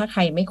อนนี้ถ้าใค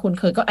รไม่คุ้น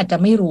เคยก็อาจจะ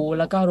ไม่รู้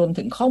แล้วก็รวม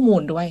ถึงข้อมู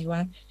ลด้วยว่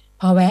า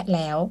พอแวะแ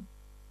ล้ว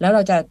เร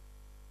า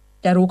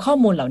จะรู้ข้อ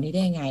มูลเหล่านี้ไ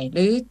ด้ยังไงห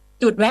รือ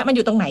จุดแวะมันอ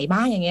ยู่ตรงไหนบ้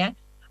างอย่างเงี้ย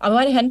เอา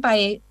ว่าดิฉันไป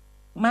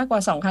มากกว่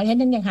า2 ครั้งฉั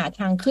นยังหา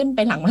ทางขึ้นไป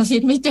หลังมัสยิ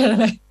ดไม่เจอ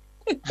เลย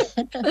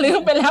ลืม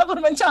ไปแล้วคุณ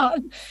บัญชร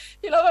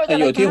ที่เราไป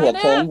อยู่ที่หัว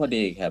โค้งพอ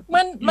ดีครับ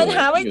มันห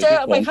าไม่เจอ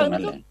ไปครั้งนั้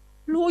น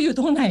รู้อยู่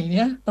ตรงไหนเ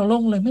นี่ยตกล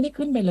งเลยไม่ได้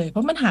ขึ้นไปเลยเพร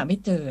าะมันหาไม่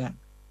เจอ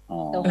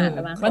ต้องหาส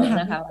มาคม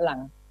นะคะวันหลัง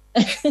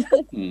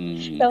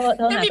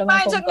ไม่มีป้า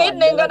ยสักนิด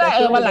นึงก็ได้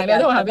วันหลังเนี่ย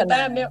โทรหาพี่แ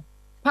ต้มเนี่ย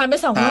ผ่านไป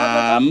2 รอบแ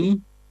ล้ว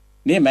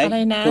นี่ไหม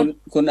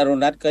คุณอรุ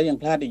ณรัตน์ก็ยัง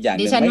พลาดอีกอย่างนึ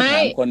งไม่ถ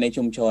ามคนใน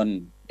ชุมชน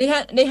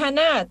ดิฉัน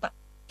น่ะ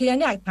ที่ฉัน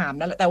อยากถาม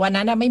นะแต่วัน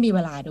นั้นไม่มีเว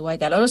ลาด้วย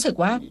แต่เรารู้สึก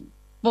ว่า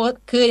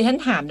คือดิฉัน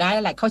ถามได้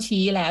แหละเขา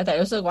ชี้แล้วแต่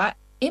รู้สึกว่า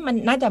มัน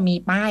น่าจะมี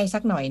ป้ายสั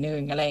กหน่อยนึ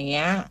งอะไรอย่างเ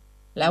งี้ย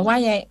แล้วว่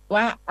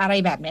าอะไร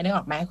แบบนี้นึกอ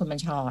อกไหมคุณบัญ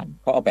ชร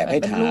เขาเอาแบบให้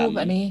ถาม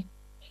อันนี้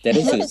จะไ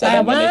ด้สื่อสาร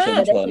ในชุม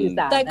ชน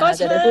แต่ก็ใ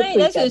ช่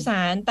ได้สื่อส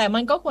ารแต่มั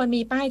นก็ควร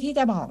มีป้ายที่จ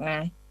ะบอกนะ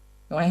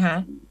ถูกไหมคะ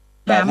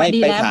ให้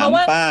ไปถาม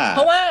ป้าเพ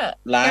ราะว่า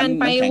การ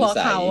ไปหัว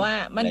เขา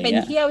มันเป็น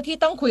เที่ยวที่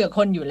ต้องคุยกับค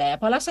นอยู่แล้ว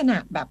เพราะลักษณะ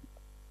แบบ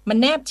มัน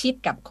แนบชิด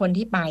กับคน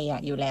ที่ไป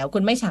อยู่แล้วคุ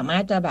ณไม่สามา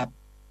รถจะแบบ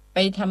ไป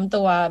ทำ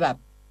ตัวแบบ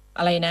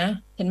อะไรนะ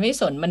ฉันไม่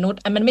สนมนุษย์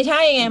มันไม่ใช่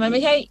ไงมันไ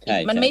ม่ใ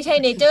ช่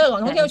เนเจอร์ขอ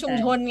งท่องเที่ยวชุม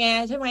ชนไง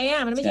ใช่ไหม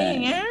มันไม่ใช่อย่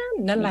างนั้น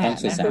นั่นแหละน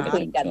ะคะ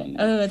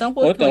ต้องพู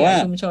ดคุยกับ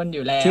ชุมชนอ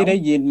ยู่แล้วที่ได้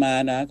ยินมา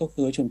นะก็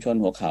คือชุมชน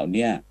หัวเขาเ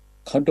นี่ย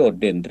เขาโดด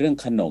เด่นเรื่อง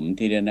ขนม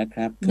ทีเดียวนะค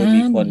รับคือ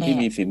มีคนที่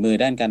มีฝีมือ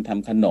ด้านการท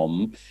ำขนม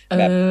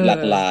แบบหลา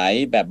กหลาย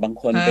แบบบาง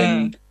คนเป็น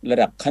ระ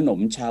ดับขนม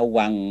ชาว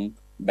วัง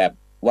แบบ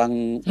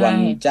วัง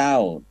เจ้า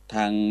ท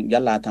างยะ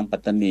ลาทางปั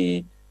ตตานี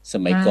ส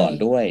มัยก่อน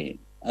ด้วย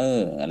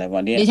อะไร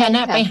วันนี้ดิฉัน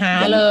ไปหา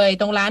เลย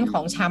ตรงร้านข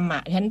องช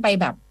ำฉันไป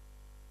แบบ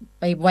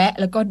ไปแวะ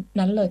แล้วก็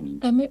นั้นเลย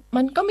แต่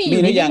มันก็มี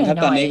หรือยังครับ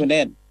ตอนนี้คุณเน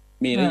ตร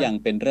มีหรือยัง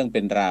เป็นเรื่องเ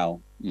ป็นราว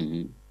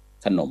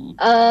ขนม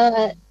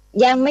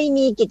ยังไม่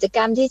มีกิจกร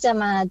รมที่จะ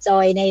มาจอ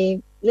ยใน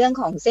เรื่อง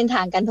ของเส้นท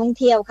างการท่อง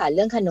เที่ยวค่ะเ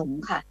รื่องขนม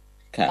ค่ะ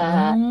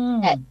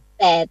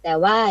แต่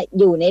ว่า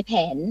อยู่ในแผ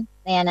น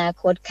ในอนา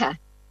คตค่ะ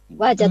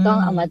ว่าจะต้อง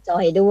เอามาจอ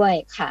ยด้วย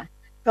ค่ะ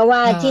เพราะว่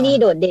าที่นี่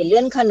โดดเด่นเ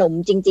รื่องขนม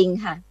จริง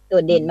ๆค่ะโด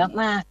ดเด่น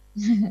มาก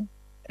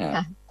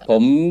ๆผ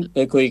มไป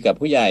คุยกับ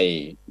ผู้ใหญ่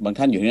บาง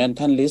ท่านอยู่ที่นั่น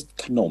ท่านลิสต์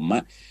ขนม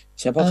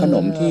เฉพาะขน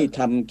มที่ท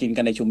ำกิน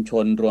กันในชุมช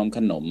นรวมข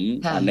นม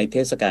ในเท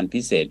ศกาล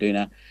พิเศษด้วย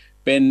นะ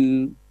เป็น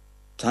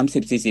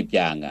30-40 อ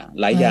ย่าง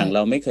หลายอย่างเร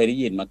าไม่เคยได้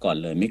ยินมาก่อน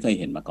เลยไม่เคย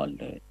เห็นมาก่อน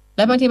เลยแ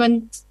ล้วบางทีมัน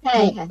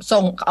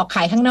ส่งออกข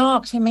ายข้างนอก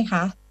ใช่ไหมค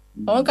ะ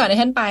เพราะว่าก่อนที่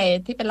ท่านไป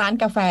ที่เป็นร้าน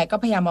กาแฟก็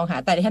พยายามมองหา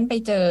แต่ที่ท่านไป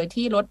เจอ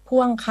ที่รถพ่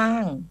วงข้า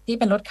งที่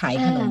เป็นรถขาย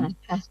ขนม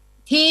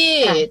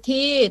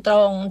ที่ตร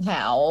งแถ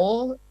ว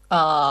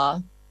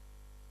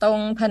ตรง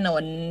ถน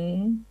น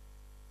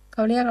เข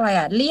าเรียกอะไร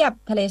เลียบ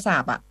ทะเลสา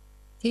บ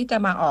ที่จะ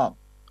มาออก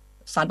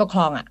ศาลปกคร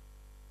อง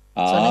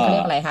ส่วนนั้นเขาเรี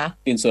ยกอะไรคะ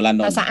ตินสุราน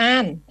นท์ท่าสะอ้า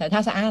นแถวท่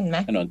าสะอ้านไหม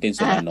ถนนติน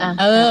สุรานนท์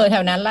แถ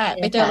วนั้นแหละ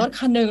ไปเจอรถ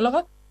คันนึงแล้วก็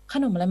ข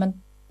นมอะไรมัน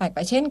แปลกไป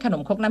เช่นขน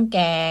มครกน้ำแก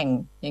ง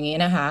อย่างนี้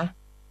นะคะ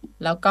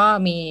แล้วก็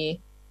มี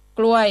ก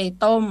ล้วย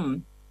ต้ม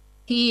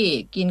ที่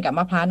กินกับม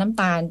ะพร้าวน้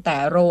ำตาลแต่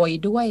โรย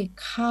ด้วย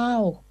ข้า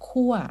ว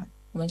คั่ว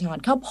มันชอน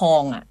ข้าวพอ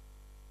ง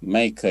ไ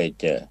ม่เคย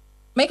เจอ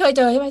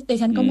ใช่ไหมดิ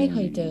ฉันก็ไม่เค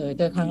ยเจอ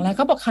ครั้งแรกเ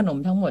ขาบอกขนม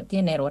ทั้งหมด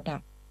ที่ในรถ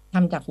ท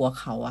ำจากหัว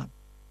เขา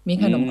มี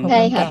ขนมครก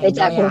น้ำแกงไป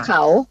จากหัวเข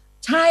า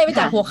ใช่ไป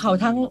จากหัวเขา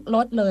ทั้งร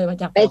ถเลยมา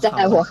จาก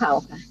หัวเขา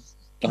ค่ะ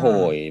โอ้โห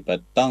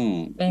ต้อง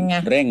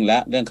เร่งละ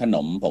เรื่องขน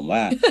มผมว่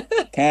า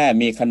แค่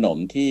มีขนม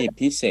ที่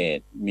พิเศษ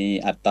มี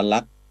อัตลั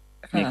กษณ์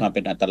มีความเ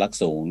ป็นอัตลักษณ์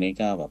สูงนี่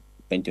ก็แบบ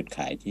เป็นจุดข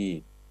ายที่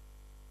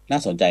น่า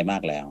สนใจมา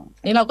กแล้ว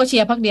นี่เราก็เชี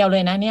ยร์พักเดียวเล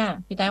ยนะเนี่ย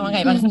พี่แต้ว่าไ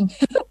งบ้าง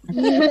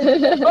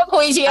ก็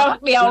คุยเชียร์พั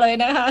กเดียวเลย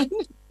นะคะ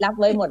รับ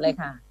ไว้หมดเลย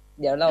ค่ะ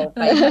เดี๋ยวเราไ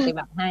ปปฏิ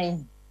บัติให้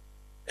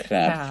ค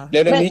รับเดี๋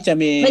ยวนี้จะ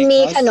มันมี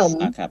ขนม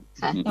ครับ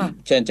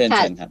เชิญ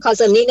ครับขอเ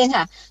สริมนิดนึง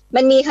ค่ะ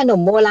มันมีขนม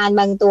โบราณ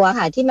บางตัว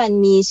ค่ะที่มัน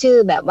มีชื่อ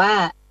แบบว่า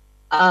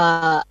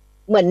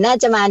เหมือนน่า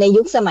จะมาใน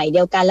ยุคสมัยเ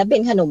ดียวกันแล้วเป็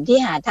นขนมที่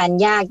หาทาน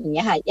ยากอย่างเ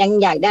งี้ยค่ะยัง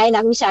อยากได้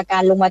นักวิชากา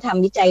รลงมาท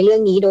ำวิจัยเรื่อ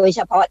งนี้โดยเฉ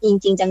พาะจ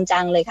ริงๆจั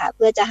งๆเลยค่ะเ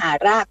พื่อจะหา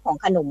รากของ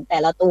ขนมแต่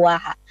ละตัว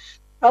ค่ะ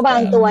เพราะบา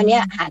งตัวเนี้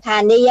ยหาทา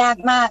นได้ยาก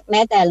มากแ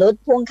ม้แต่รถ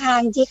พ่วงข้า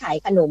งที่ขาย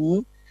ขนม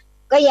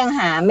ก็ยังห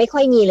าไม่ค่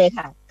อยมีเลย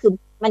ค่ะคือ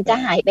มันจะ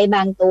หายไปบ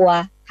างตัว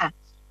ค่ะ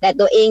แต่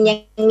ตัวเองยั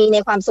งมีใน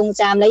ความทรง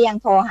จำและยัง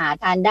พอหา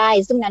ทานได้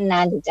ซึ่งน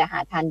านๆถึงจะหา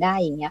ทานได้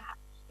อย่างเงี้ยค่ะ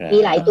มี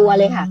หลายตัว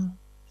เลยค่ะ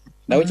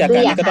นักวิชากา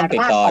รนี่ก็ต้องติ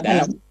ดต่อนะ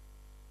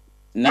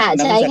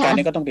นักวิชาการ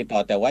นี่ก็ต้องติดต่อ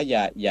แต่ว่า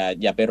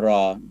อย่าไปร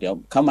อเดี๋ยว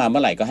เข้ามาเมื่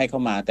อไหร่ก็ให้เข้า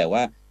มาแต่ว่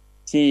า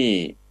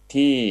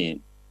ที่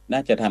น่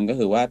าจะทำก็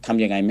คือว่าท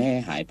ำยังไงไม่ให้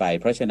หายไป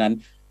เพราะฉะนั้น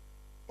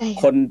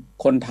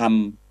คนท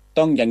ำ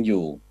ต้องยังอ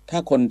ยู่ถ้า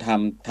คน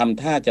ท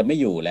ำท่าจะไม่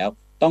อยู่แล้ว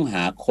ต้องห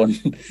าคน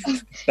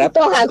รับ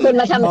ต้องหาคน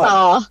มาทำต่อ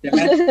ใช่ไห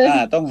ม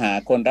ต้องหา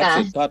คนรับ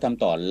สืบทอดท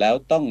ำต่อแล้ว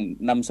ต้อง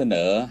นำเสน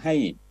อใ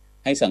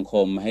ห้สังค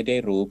มให้ได้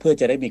รู้เพื่อ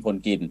จะได้มีคน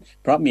กิน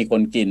เพราะมีค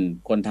นกิน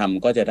คนท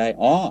ำก็จะได้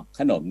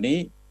ขนมนี้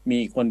มี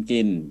คน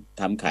กิน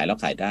ทำขายแล้ว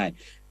ขายได้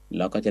แ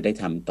ล้วก็จะได้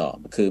ทำต่อ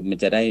คือมัน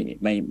จะได้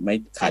ไม่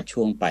ขาด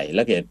ช่วงไปแ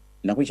ล้วเกิด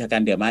นักวิชาการ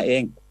เดี๋ยวมาเอ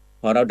ง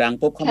พอเราดัง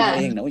ปุ๊บเข้ามาเ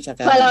องนักวิชาก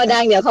ารพอเราดั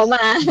งเดี๋ยวเขาม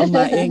า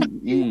เอง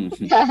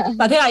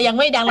ตอนที่เรายัง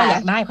ไม่ดังเราอย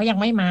ากได้เขายัง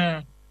ไม่มา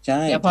ใช่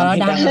เดี๋ยวพอเรา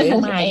ดัง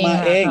มา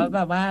เองเขาแ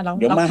บบว่าเรา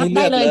คัดไ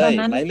ด้เลยตอน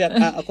นั้นไม่เลือก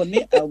เอาคน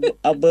นี้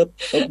เอาเบอ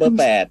ร์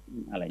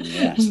8อะไรอย่างเ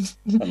งี้ย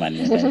ประมาณ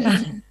นี้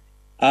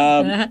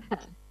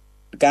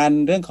การ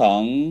เรื่องขอ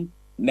ง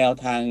แนว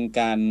ทาง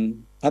การ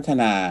พัฒ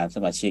นาส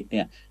มาชิกเ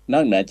นี่ยน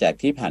อกเหนือจาก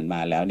ที่ผ่านมา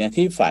แล้วเนี่ย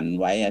ที่ฝัน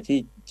ไว้ที่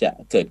จะ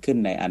เกิดขึ้น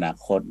ในอนา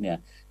คตเนี่ย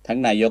ทั้ง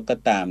นายกก็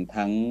ตาม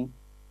ทั้ง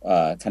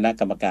คณะ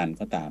กรรมการ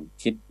ก็ตาม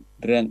คิด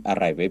เรื่องอะ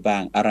ไรไว้บ้า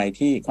งอะไร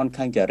ที่ค่อน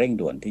ข้างจะเร่ง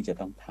ด่วนที่จะ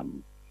ต้องท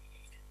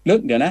ำเ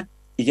ดี๋ยวนะ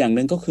อีกอย่างห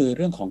นึ่งก็คือเ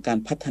รื่องของการ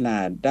พัฒนา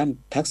ด้าน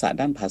ทักษะ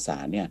ด้านภาษา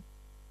เนี่ย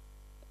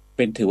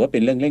ถือว่าเป็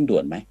นเรื่องเร่งด่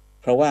วนไหม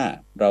เพราะว่า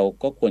เรา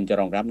ก็ควรจะ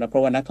รองรับนะเพรา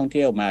ะว่านักท่องเ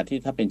ที่ยวมาที่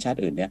ถ้าเป็นชาติ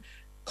อื่นเนี่ย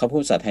เขาพูด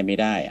ภาษาไทยไม่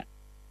ได้อะ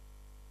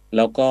แ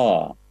ล้วก็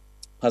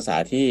ภาษา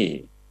ที่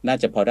น่า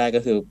จะพอได้ก็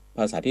คือภ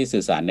าษาที่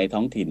สื่อสารในท้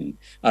องถิ่น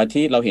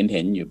ที่เราเ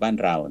ห็นอยู่บ้าน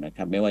เรานะค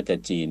รับไม่ว่าจะ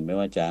จีนไม่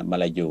ว่าจะมา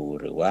ลายู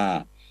หรือว่า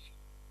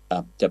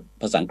จะ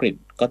ภาษาอังกฤษ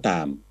ก็ตา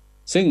ม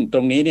ซึ่งตร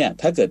งนี้เนี่ย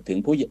ถ้าเกิด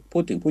พู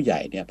ดถึงผู้ใหญ่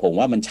เนี่ยผม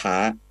ว่ามันช้า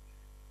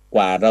ก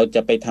ว่าเราจ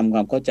ะไปทำคว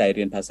ามเข้าใจเ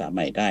รียนภาษาให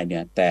ม่ได้เนี่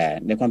ยแต่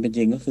ในความเป็นจ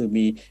ริงก็คือ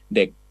มีเ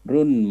ด็ก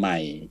รุ่นใหม่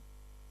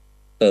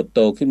เติบโต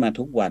ขึ้นมา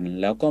ทุกวัน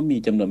แล้วก็มี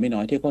จำนวนไม่น้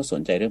อยที่เขาส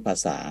นใจเรื่องภา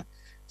ษา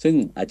ซึ่ง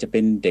อาจจะเป็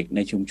นเด็กใน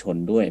ชุมชน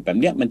ด้วยแบบ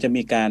เนี้ยมันจะ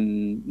มีการ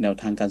แนว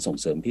ทางการส่ง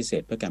เสริมพิเศ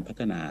ษเพื่อการพั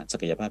ฒนาศั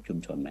กยภาพชุม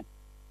ชนไหม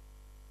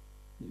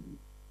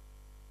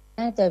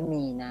น่าจะ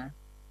มีนะ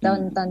ตอ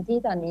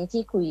นนี้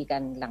ที่คุยกั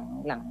น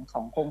หลังข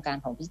องโครงการ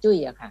ของพี่จุ้ย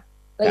อะค่ะ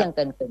ก็ยังเ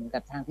กินกั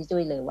บทางพี่จุ้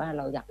ยเลยว่าเ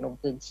ราอยากลง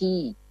พื้นที่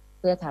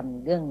เพื่อท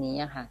ำเรื่องนี้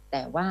อะค่ะแ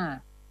ต่ว่า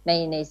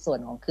ในส่วน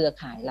ของเครือ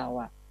ข่ายเรา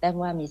อะแต่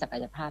ว่ามีศัก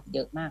ยภาพเย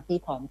อะมากที่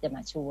พร้อมจะม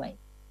าช่วย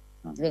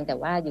เรื่องแต่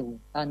ว่าอยู่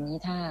ตอนนี้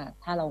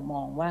ถ้าเราม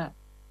องว่า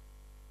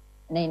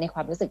ในคว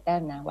ามรู้สึกแต้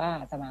มนะว่า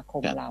สมาค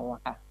มเราอ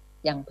ะค่ะ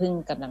ยังเพิ่ง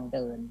กำลังเ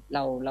ดินเ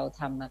รา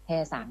ทำมาแค่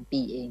3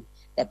 ปีเอง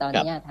แต่ตอน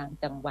นี้ทาง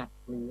จังหวัด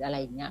หรืออะไร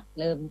เงี้ย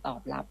เริ่มตอ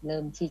บรับเริ่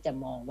มที่จะ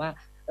มองว่า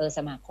ส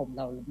มาคมเ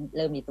ราเ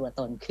ริ่มมีตัว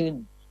ตนขึ้น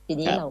ที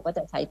นี้เราก็จ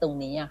ะใช้ตรง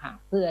นี้อะค่ะ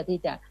เพื่อที่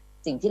จะ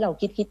สิ่งที่เรา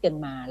คิดกัน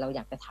มาเราอย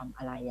ากจะทำ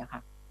อะไรอะค่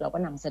ะเราก็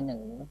นำเสน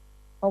อ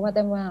เพราะว่าแ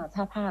ต่ว่า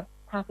ถ้า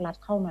ภาครัฐ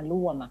เข้ามา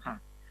ร่วมอะค่ะ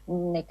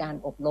ในการ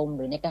อบรมห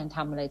รือในการท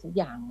ำอะไรทุก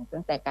อย่าง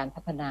ตั้งแต่การ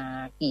พัฒนา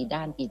กี่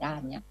ด้าน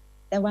เนี่ย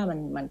แต่ว่า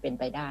มันเป็น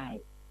ไปได้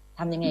ท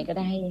ำยังไงก็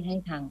ได้ให้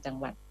ทางจัง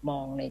หวัดมอ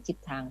งในทิศ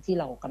ทางที่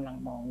เรากำลัง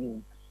มองอยู่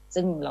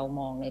ซึ่งเรา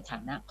มองในฐา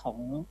นะของ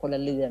พล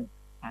เรือน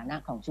ฐานะ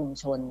ของชุม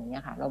ชนอย่างเงี้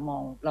ยค่ะเรามอ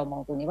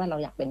งตรงนี้ว่าเรา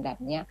อยากเป็นแบบ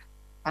เนี้ย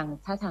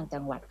ถ้าทางจั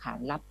งหวัดขาน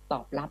รับต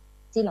อบรับ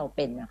ที่เราเ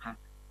ป็นนะคะ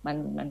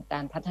มันก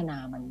ารพัฒนา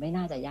มันไม่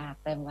น่าจะยาก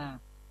แต่ว่า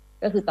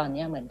ก็คือตอน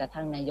นี้เหมือนกับท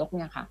างนายกเ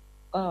นี่ยค่ะ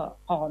ก็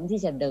พร้อมที่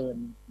จะเ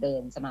ดิ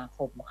นสมาค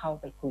มเข้า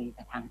ไปคุย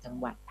กับทางจัง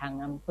หวัดทาง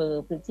อำเภอ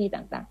พื้นที่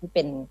ต่างๆที่เ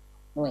ป็น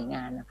หน่วยง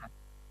านนะคะ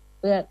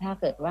เพื่อถ้า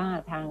เกิดว่า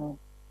ทาง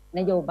น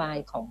โยบาย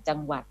ของจัง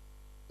หวัด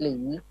หรื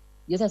อ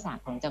ยุทธศาสต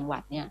ร์ของจังหวั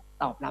ดเนี่ย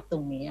ตอบรับตร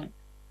งนี้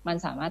มัน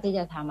สามารถที่จ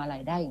ะทำอะไร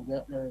ได้อีกเยอ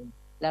ะเลย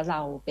แล้วเร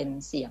าเป็น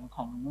เสียงข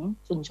อง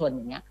ชุมชนอ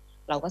ย่างเงี้ย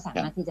เราก็สา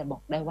มารถที่จะบอ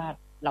กได้ว่า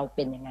เราเ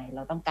ป็นยังไงเร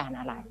าต้องการ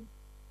อะไร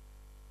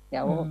เ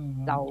ดี๋ยว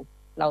เ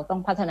ราต้อ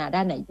งพัฒนาด้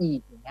านไหนอีก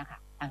อย่างเงี้ยค่ะ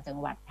ทางจัง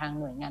หวัดทาง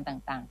หน่วยงาน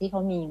ต่างๆที่เข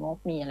ามีงบ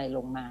มีอะไรล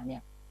งมาเนี่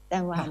ยแต่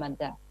ว่ามัน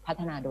จะพั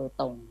ฒนาโดย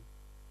ตรง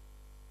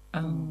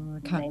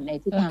ใน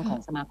ทิศทางของ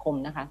สมาคม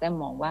นะคะแต่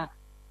มองว่า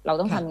เรา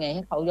ต้องทำไงใ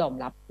ห้เขายอม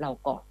รับเรา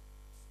ก่อน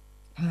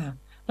ค่ะ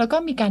แล้วก็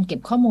มีการเก็บ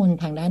ข้อมูล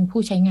ทางด้าน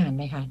ผู้ใช้งานไ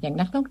หมคะอย่าง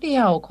นักท่องเที่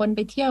ยวคนไป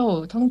เที่ยว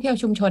ท่องเที่ยว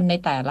ชุมชนใน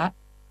แต่ล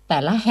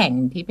ะแห่ง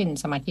ที่เป็น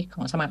สมาชิกข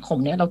องสมาคม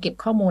เนี่ยเราเก็บ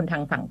ข้อมูลทา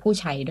งฝั่งผู้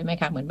ใช้ด้วยไหม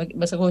คะเหมือนเ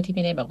มื่อสักครู่ที่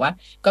พี่เนยบอกว่า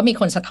ก็มี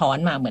คนสะท้อน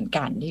มาเหมือน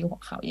กันที่หัว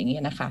เขาอย่างนี้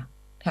นะคะ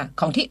ค่ะ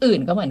ของที่อื่น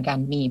ก็เหมือนกัน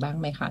มีบ้าง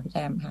ไหมคะพี่แจ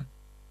มคะ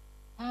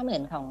ถ้าเหมือ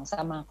นของส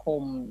มาค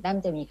มด้าน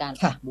จะมีการ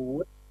ออกบู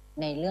ธ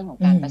ในเรื่องของ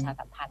การประชา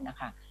สัมพันธ์นะ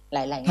คะห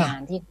ลายๆงาน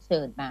ที่เ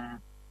ชิญมา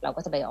เรา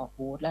ก็จะไปออก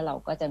บูธแล้วเรา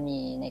ก็จะมี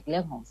ในเรื่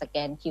องของสแก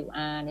น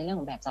QR ในเรื่อง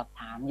ของแบบสอบ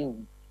ถามอยู่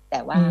แต่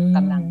ว่าก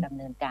ำลังดำ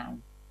เนินการ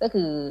ก็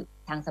คือ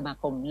ทางสมา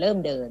คมเริ่ม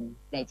เดิน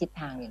ในทิศ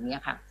ทางอย่างนี้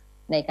ค่ะ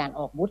ในการ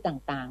ออกบูธ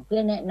ต่างๆเพื่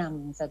อแนะน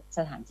ำส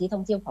ถานที่ท่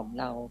องเที่ยวของ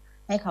เรา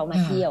ให้เขามา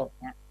เที่ยว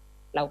เนี่ย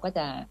เราก็จ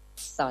ะ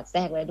สอดแทร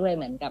กไว้ด้วยเ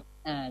หมือนกับ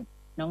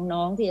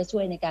น้องๆที่จะช่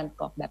วยในการ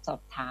กรอกแบบสอ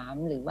บถาม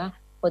หรือว่า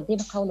คนที่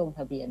มาเข้าลงท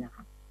ะเบียนนะค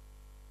ะ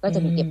ก็จะ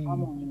มีเก็บข้อ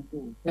มูลอ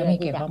ยู่เพื่อที่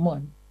จะ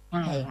ใ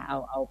ช่ค่ะ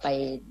เอาไป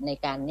ใน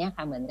การเนี้ย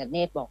ค่ะเหมือนกับเน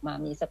ตบอกมา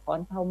มีสะท้อน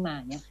เข้ามา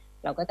เนี้ย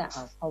เราก็จะเอ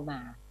าเข้ามา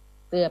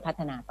เพื่อพั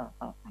ฒนา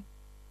ต่อไป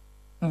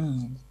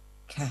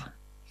ค่ะ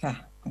ค่ะ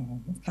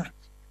ค่ะ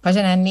เพราะฉ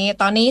ะนั้นนี้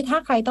ตอนนี้ถ้า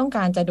ใครต้องก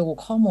ารจะดู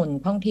ข้อมูล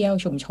ท่องเที่ยว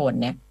ชุมชน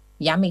เนี่ย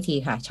ย้ำอีกที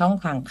ค่ะช่อง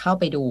ทางเข้า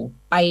ไป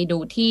ดู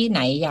ที่ไหน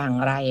อย่าง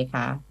ไรค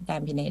ะอาจาร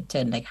ย์พิเนศเ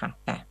ชิญเลยค่ะ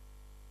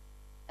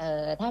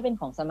ถ้าเป็น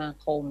ของสมา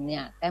คมเนี่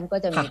ยแต้มก็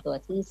จะมีตัว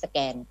ที่สแก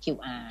น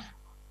QR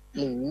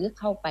หรือ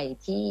เข้าไป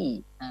ที่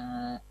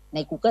ใน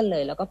Google เล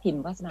ยแล้วก็พิม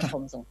พ์ว่าสมาค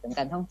มส่งเสริม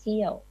การท่องเ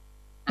ที่ยว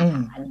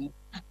อันนี้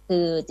คื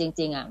อจ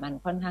ริงๆมัน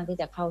ค่อนข้างที่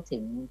จะเข้าถึ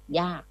ง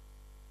ยาก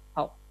เพ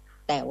ราะ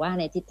แต่ว่า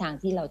ในทิศทาง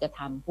ที่เราจะ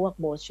ทำพวก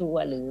โบรชัว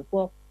ร์หรือพ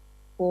วก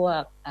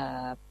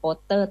โปส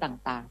เตอร์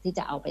ต่างๆที่จ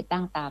ะเอาไป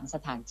ตั้งตามส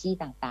ถานที่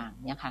ต่าง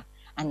ๆเนี่ยค่ะ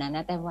อันนั้นน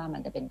ะแต่ว่ามั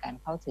นจะเป็นการ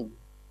เข้าถึง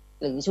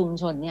หรือชุม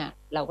ชนเนี่ย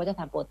เราก็จะ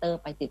ทำโปสเตอร์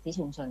ไปติดที่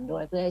ชุมชนด้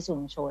วยเพื่อให้ชุ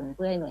มชนเ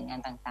พื่อให้หน่วยงาน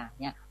ต่างๆ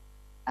เนี่ย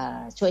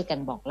ช่วยกัน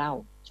บอกเล่า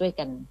ช่วย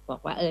กันบอ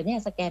กว่าเนี่ย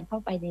สแกนเข้า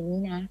ไปในนี้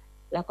นะ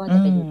แล้วก็จะ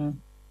เป็น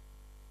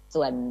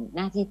ส่วนห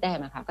น้าที่แต้ม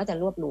ค่ะก็จะ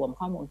รวบรวม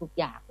ข้อมูลทุก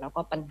อย่างแล้ว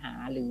ก็ปัญหา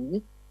ห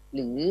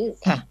รือ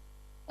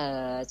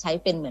ใช้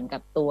เป็นเหมือนกั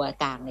บตัว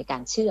กลางในกา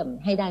รเชื่อม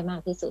ให้ได้มา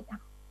กที่สุดค่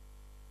ะ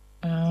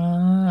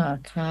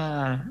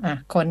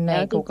คนใน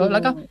Google แล้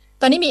วก็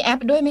ตอนนี้มีแอป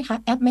ด้วยไหมคะ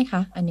แอปไหมค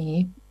ะอันนี้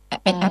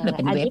เป็นแอปหรือเ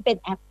ป็นเว็บอันนี้เป็น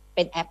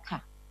แอปค่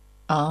ะ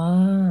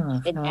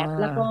เป็นแอป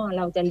แล้วก็เ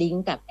ราจะลิง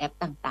ก์กับแอป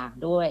ต่าง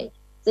ๆด้วย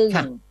ซึ่ง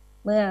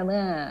เมื่อ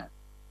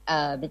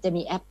มันจะ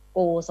มีแอปโก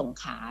สง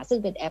ขลาซึ่ง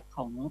เป็นแอปข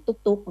อง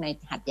ตุ๊กๆใน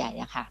หาดใหญ่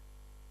อะค่ะ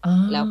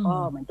แล้วก็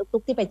เหมือนตุ๊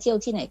กๆที่ไปเที่ยว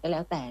ที่ไหนก็แล้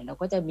วแต่เรา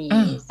ก็จะมี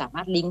สาม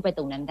ารถลิงก์ไปต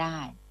รงนั้นได้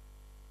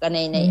ก็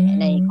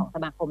ในของส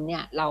มาคมเนี่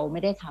ยเราไ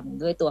ม่ได้ท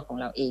ำด้วยตัวของ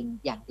เราเอง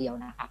อย่างเดียว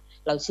นะคะ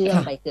เราเชื่อม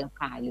ไปเครือ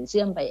ข่ายหรือเ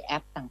ชื่อมไปแอ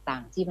ปต่า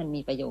งๆที่มัน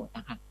มีประโยชน์น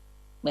ะคะ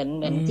เห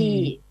มือนที่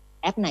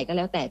แอปไหนก็แ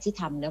ล้วแต่ที่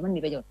ทำแล้วมัน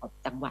มีประโยชน์กับ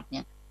จังหวัดเ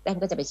นี่ยแต้ม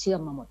ก็จะไปเชื่อม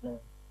มาหมดเล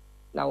ย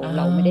เ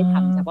ราไม่ได้ท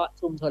ำเฉพาะ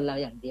ชุมชนเรา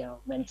อย่างเดียว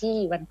เหมือนที่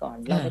วันก่อน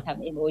เราไปท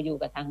ำ MOU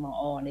กับทางม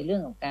อ.ในเรื่อ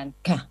งของการ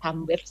ท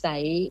ำเว็บไซ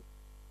ต์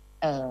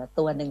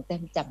ตัวหนึ่งแต้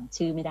มจำ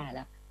ชื่อไม่ได้แ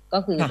ล้วก็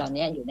คือตอน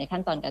นี้อยู่ในขั้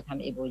นตอนการท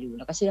ำ MOU แ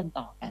ล้วก็เชื่อม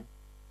ต่อกัน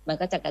มัน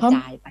ก็จะกระจ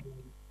ายไป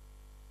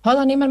เพราะต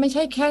อนนี้มันไม่ใ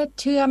ช่แค่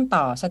เชื่อม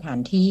ต่อสถาน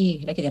ที่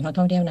และกิจกรรม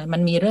ท่องเที่ยวนะมั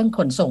นมีเรื่องข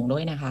นส่งด้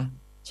วยนะคะ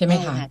ใช่ไหม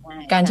คะ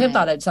การเชื่อม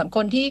ต่อแต่สำหรับค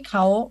นที่เข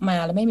ามา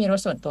แล้วไม่มีรถ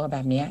ส่วนตัวแบ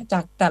บนี้จา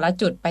กแต่ละ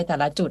จุดไปแต่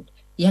ละจุด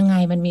ยังไง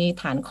มันมี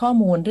ฐานข้อ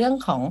มูลเรื่อง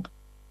ของ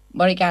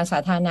บริการสา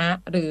ธารณะ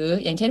หรือ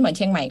อย่างเช่นเหมือนเ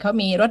ชียงใหม่เขา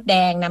มีรถแด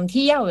งนำเ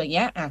ที่ยวอย่างเ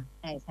งี้ย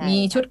มี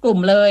ชุดกลุ่ม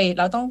เลยเ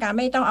ราต้องการไ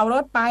ม่ต้องเอาร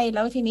ถไปแ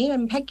ล้วทีนี้มั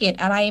นแพ็กเกจ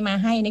อะไรมา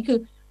ให้นี่คือ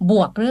บ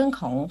วกเรื่อง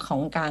ขอ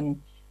งการ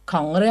ข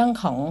องเรื่อง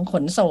ของข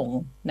นส่ง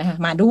นะคะ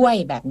มาด้วย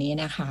แบบนี้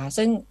นะคะ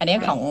ซึ่งอันนี้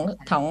ของ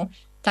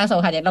ทางสง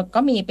ขลาเนี่ยเราก็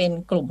มีเป็น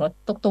กลุ่มรถ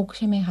ตุ๊กๆใ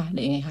ช่ไหมคะหรื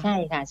อยังไงคะใช่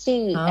ค่ะชื่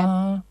อแอป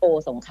โอ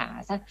สงขลา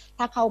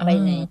ถ้าเข้าไป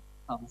ใน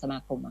ของสมา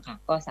คมอะค่ะ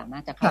ก็สามาร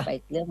ถจะเข้าไป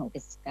เรื่องของ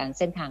การเ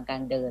ส้นทางกา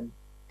รเดิน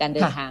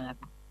ทางอะ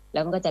ค่ะแล้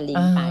วมันก็จะลิ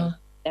งก์ไป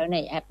แล้วใน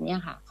แอปเนี้ย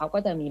ค่ะเขาก็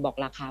จะมีบอก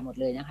ราคาหมด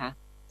เลยนะคะ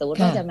สมมติ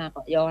ว่าจะมาเก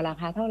าะยอรา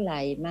คาเท่าไหร่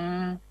มา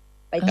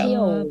ไปเที่ย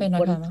ว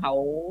บนเขา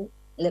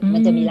มั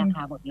นจะมีราค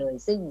าหมดเลย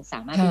ซึ่งส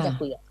ามารถที่จะ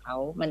คุยกับเขา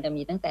มันจะ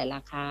มีตั้งแต่ร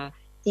าคา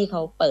ที่เข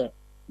าเปิด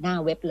หน้า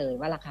เว็บเลย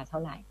ว่าราคาเท่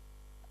าไหร่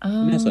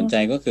น่าสนใจ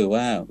ก็คือ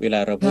ว่าเวลา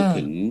เราพูด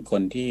ถึงค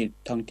นที่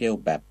ท่องเที่ยว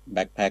แบบแ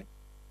บ็คแพ็ค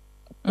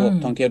พวก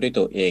ท่องเที่ยวด้วย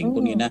ตัวเองพ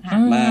วกนี้นะ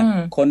มา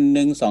คนห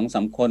นึ่ง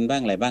2-3 คนบ้า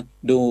งอะไรบ้าง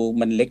ดู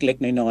มันเล็ก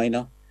ๆน้อยๆเน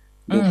าะ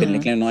ดูเป็นเล็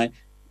กๆน้อย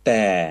ๆแ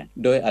ต่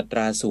โดยอัตร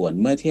าส่วน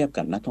เมื่อเทียบ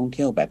กับนักท่องเ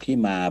ที่ยวแบบที่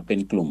มาเป็น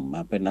กลุ่มม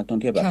าเป็นนักท่อ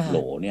งเที่ยวแบบโหล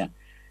เนี่ย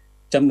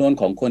จำนวน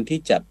ของคนที่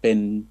จะเป็น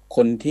ค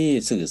นที่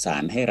สื่อสา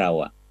รให้เรา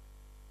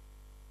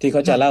ที่เข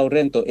าจะเล่าเ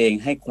รื่องตัวเอง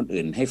ให้คน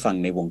อื่นให้ฟัง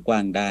ในวงกว้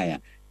างได้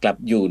กลับ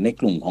อยู่ใน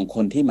กลุ่มของค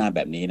นที่มาแบ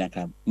บนี้นะค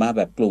รับมาแ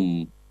บบกลุ่ม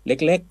เ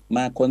ล็กๆม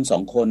าคน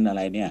2 คนอะไ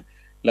รเนี่ย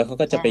แล้วเขา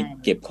ก็จะไป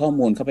เก็บข้อ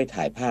มูลเข้าไป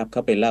ถ่ายภาพเข้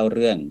าไปเล่าเ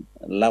รื่อง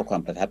เล่าควา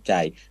มประทับใจ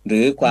หรื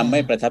อความไม่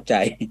ประทับใจ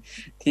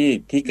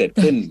ที่เกิด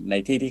ขึ้นใน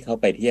ที่เขา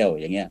ไปเที่ยว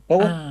อย่างเงี้ยเพรา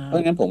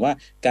ะงั้นผมว่า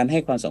การให้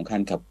ความสำคัญ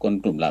กับคน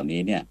กลุ่มเหล่า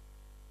นี้เนี่ย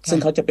ซึ่ง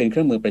เขาจะเป็นเค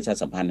รื่องมือประชา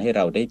สัมพันธ์ให้เ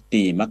ราได้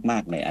ดีมา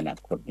กๆในอนา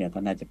คตเนี่ยก็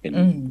น่าจะเป็น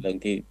เรื่อง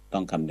ที่ต้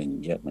องคำนึง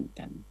เยอะเหมือน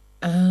กัน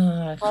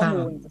ข้อ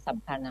มูลส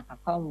ำคัญนะคะ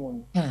ข้อมูล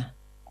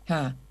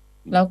ค่ะ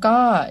แล้วก็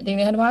จ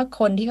ริงๆท่านว่า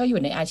คนที่เขาอ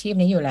ยู่ในอาชีพ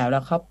นี้อยู่แล้ว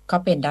เขา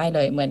เป็นได้เล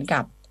ยเหมือน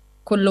กับ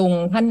คุณลุง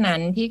ท่านนั้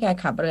นที่แก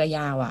ขับเรือย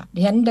าวดิ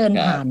ฉันเดิน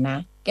ผ่านนะ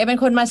แกเป็น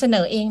คนมาเสน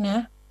อเองนะ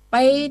ไป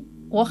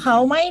หัวเขา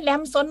ไหมแหล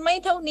มซนไหม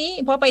เท่านี้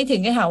พอไปถึ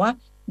งแกถามว่า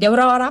เดี๋ยว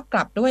รอรับก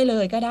ลับด้วยเล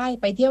ยก็ได้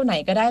ไปเที่ยวไหน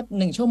ก็ได้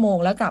1 ชั่วโมง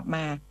แล้วกลับม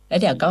าแล้ว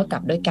เดี๋ยวก็กลั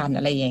บด้วยกันอ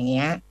ะไรอย่างเ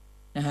งี้ย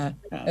นะคะ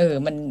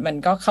มัน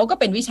ก็เขาก็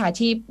เป็นวิชา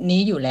ชีพ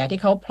นี้อยู่แล้ว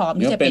ที่เขาพร้อม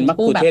ที่จะเป็น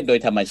ผู้แบบโดย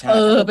ธรรมชาติ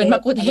เป็นมั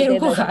กคุเทศ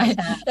ผู้ขาย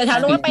แต่ถาม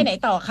ลุงว่าไปไหน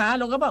ต่อคะ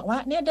ลุงก็บอกว่า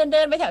เนี่ยเ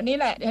ดินไปแถวนี้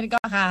แหละเดินก็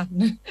ค่ะ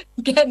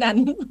แค่นั้น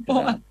เพรา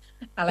ะว่า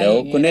อะไรเดี๋ยว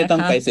คุณเน่ต้อ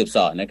งไปสืบส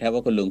อบนะครับว่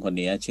าคุณลุงคน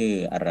นี้ชื่อ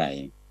อะไร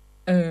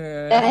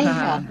ได้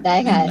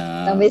ค่ะ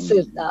ต้องไปสื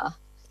บต่อ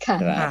ค่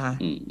ะ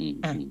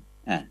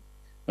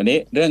วันนี้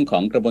เรื่องขอ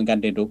งกระบวนการ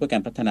เรียนรู้เพื่อกา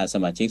รพัฒนาส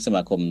มาชิกสม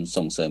าคม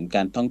ส่งเสริมก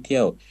ารท่องเที่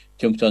ยว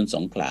ชุมชนส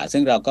งขลาซึ่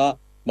งเราก็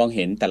มองเ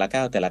ห็นแต่ละ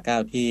ก้า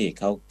วที่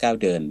เขาก้าว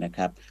เดินนะค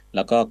รับแ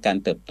ล้วก็การ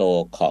เติบโต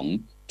ของ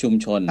ชุม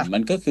ชนมั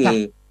นก็คือ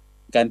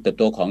การเติบ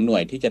โตของหน่ว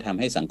ยที่จะทำ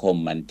ให้สังคม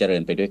มันเจริ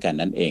ญไปด้วยกัน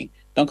นั่นเอง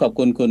ต้องขอบ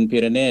คุณคุณพี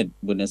ระเนศ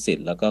บุญสิท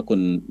ธิ์แล้วก็คุ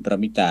ณร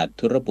มิตา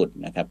ธุรบุตร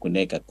นะครับคุณเน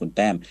ศกับคุณแ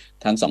ต้ม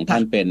ทั้งสองท่า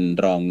นเป็น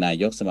รองนา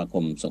ยกสมาค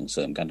มส่งเส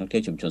ริมการท่องเที่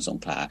ยวชุมชนสง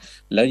ขลา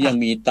แล้วยัง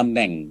มีตำแห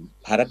น่ง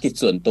ภารกิจ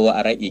ส่วนตัวอ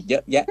ะไรอีกเยอ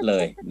ะแยะเล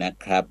ยนะ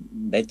ครับ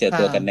ได้เจอ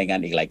ตัวกันในงา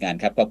นอีกหลายงาน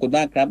ครับขอบคุณม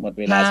ากครับหมด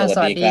เวลาสวัส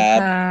ดีครับ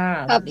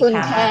ขอบคุณ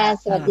ค่ะ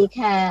สวัสดี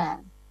ค่ะ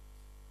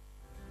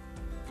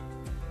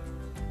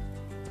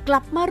ก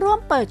ลับมาร่วม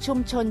เปิดชุม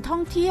ชนท่อ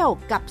งเที่ยว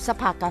กับส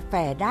ภากาแฟ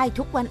ได้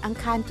ทุกวันอัง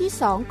คารที่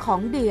2ของ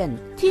เดือน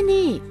ที่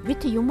นี่วิ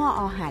ทยุม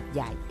อ.หาดใ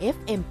หญ่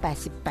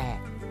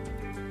FM88